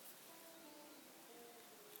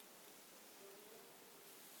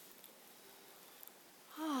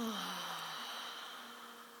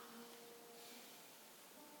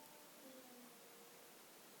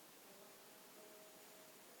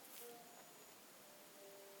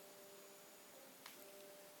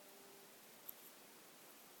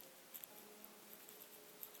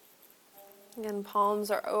 Again,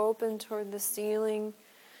 palms are open toward the ceiling.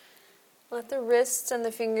 Let the wrists and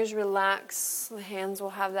the fingers relax. The hands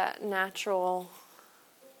will have that natural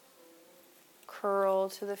curl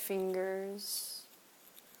to the fingers.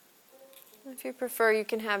 If you prefer, you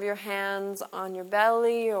can have your hands on your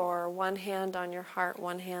belly or one hand on your heart,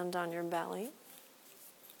 one hand on your belly.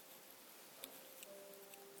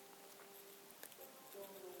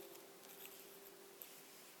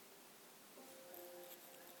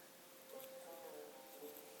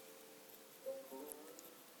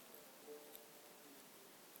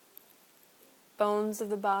 Bones of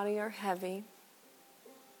the body are heavy,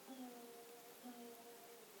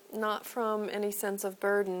 not from any sense of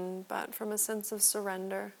burden, but from a sense of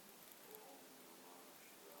surrender.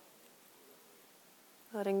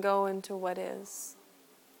 Letting go into what is.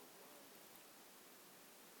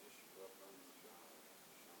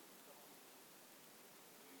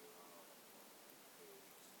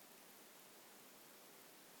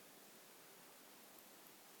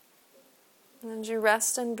 And as you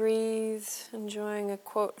rest and breathe, enjoying a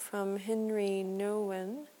quote from Henry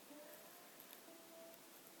Nouwen,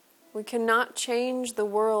 "We cannot change the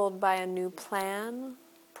world by a new plan,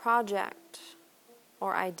 project,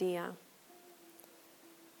 or idea.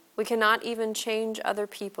 We cannot even change other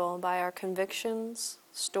people by our convictions,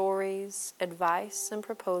 stories, advice, and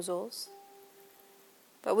proposals.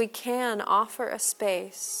 But we can offer a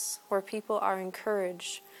space where people are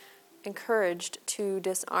encouraged to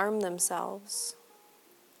disarm themselves,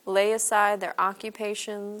 lay aside their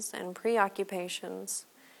occupations and preoccupations,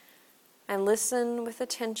 and listen with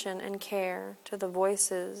attention and care to the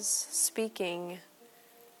voices speaking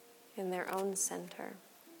in their own center."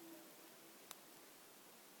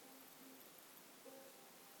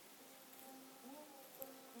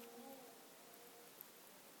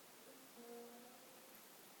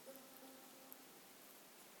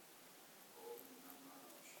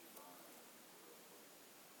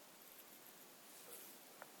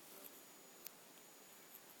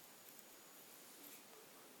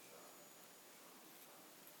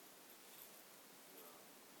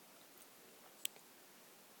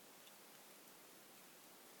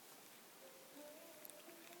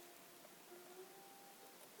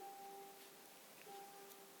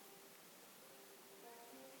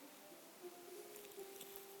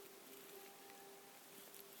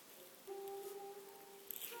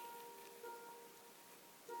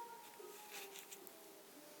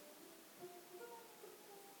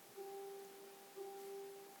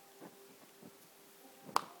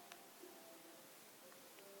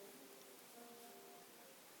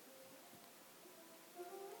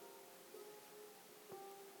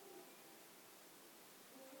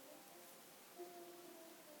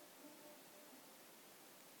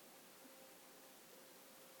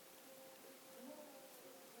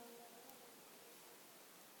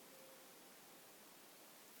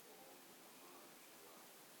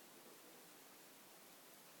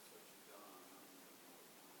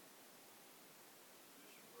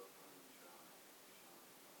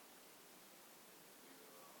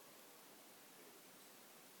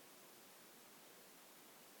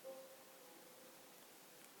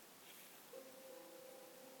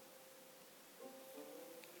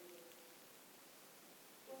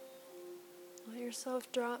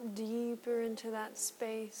 yourself drop deeper into that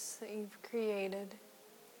space that you've created.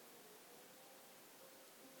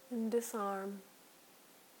 And disarm.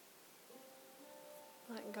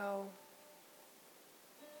 Let go.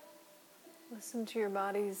 Listen to your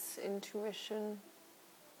body's intuition,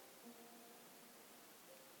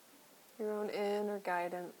 your own inner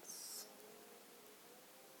guidance.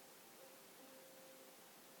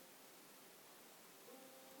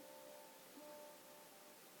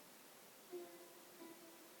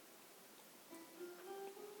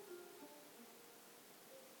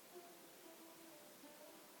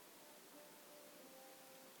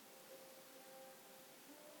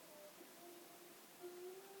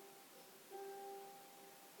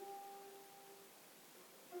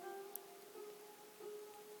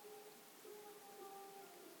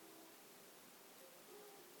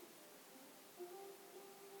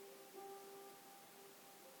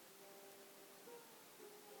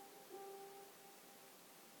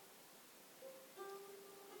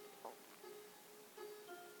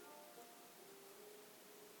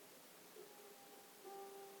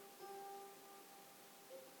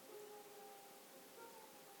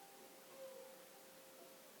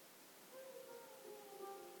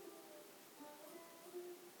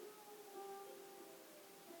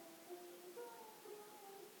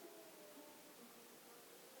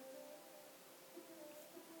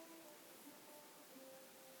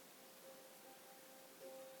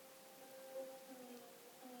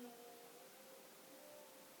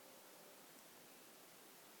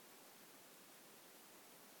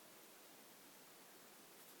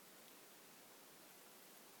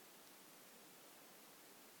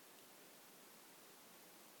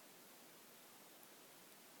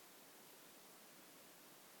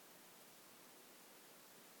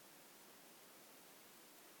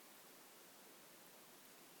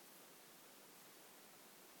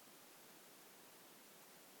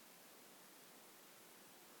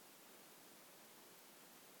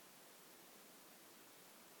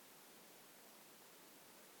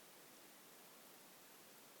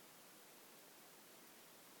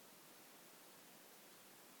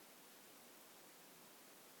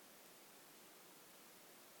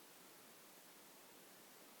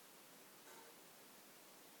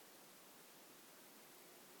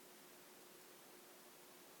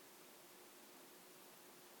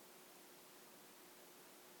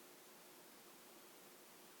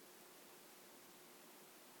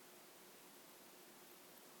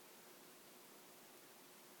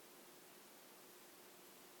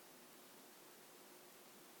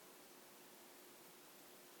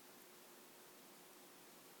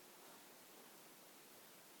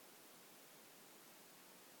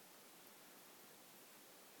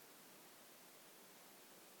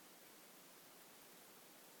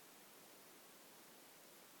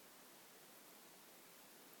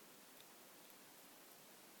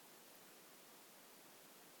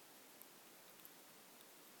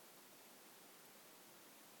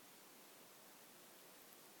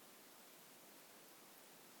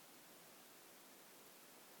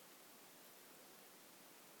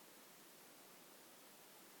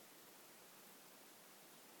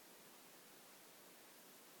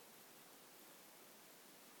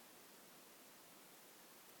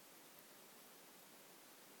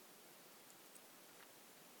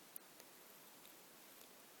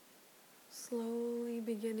 Slowly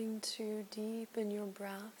beginning to deepen your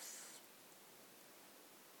breath.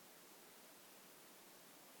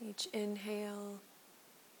 Each inhale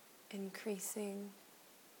increasing.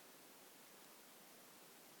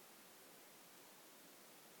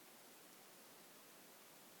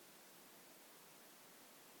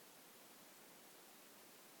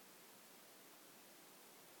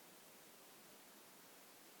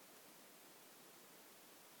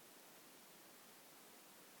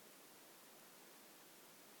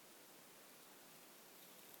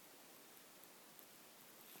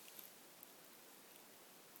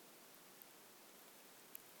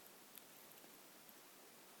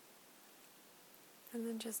 And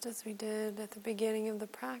then just as we did at the beginning of the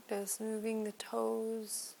practice, moving the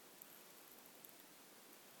toes,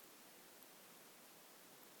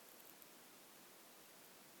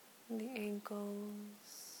 the ankles,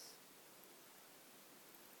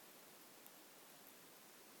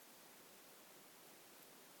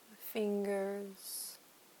 the fingers,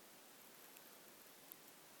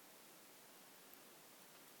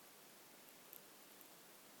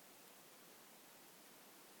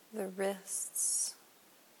 the wrists,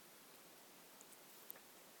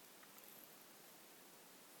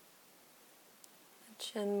 the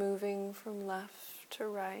chin moving from left to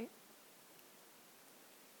right.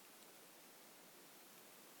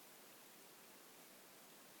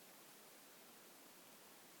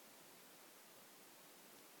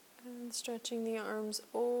 And stretching the arms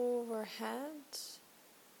overhead.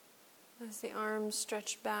 As the arms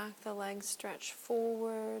stretch back, the legs stretch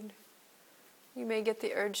forward. You may get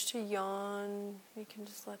the urge to yawn. You can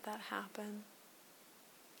just let that happen.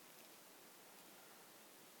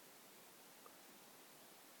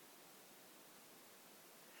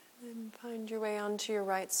 And find your way onto your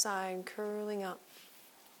right side, curling up.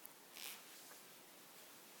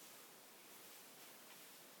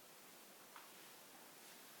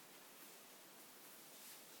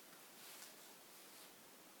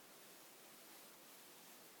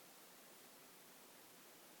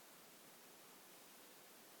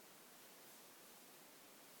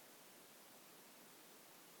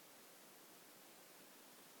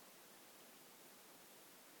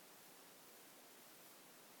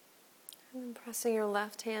 And then pressing your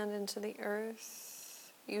left hand into the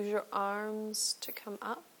earth, use your arms to come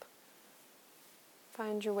up.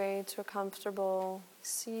 Find your way to a comfortable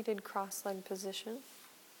seated cross-legged position.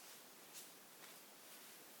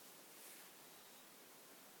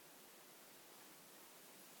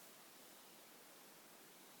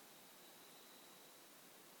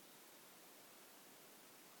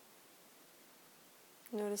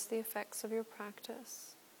 Notice the effects of your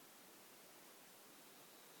practice.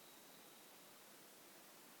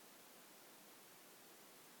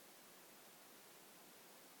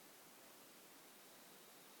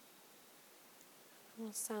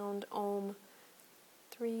 We'll sound Om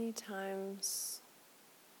 3 times.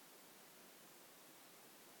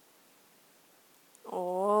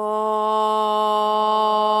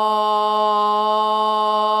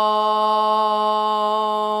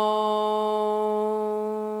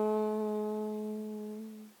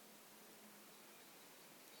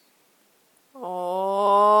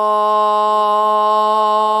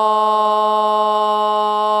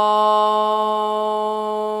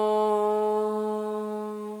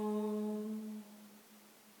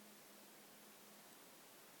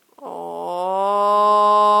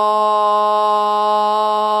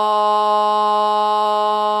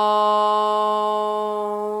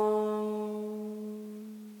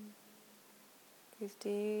 Breathe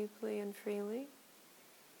deeply and freely.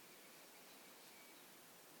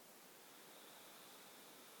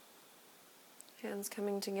 Hands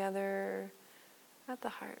coming together at the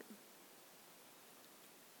heart.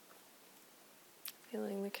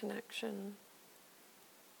 Feeling the connection.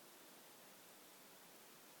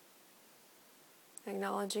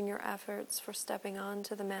 Acknowledging your efforts for stepping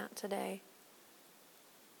onto the mat today.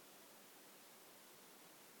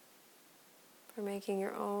 For making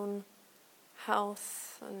your own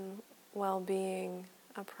health and well-being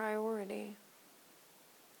a priority.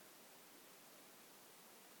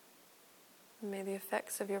 And may the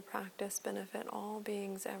effects of your practice benefit all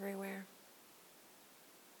beings everywhere.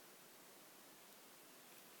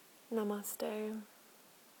 Namaste.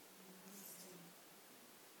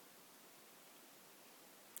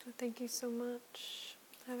 Thank you so much.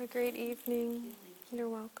 Have a great evening. You're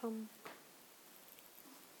welcome.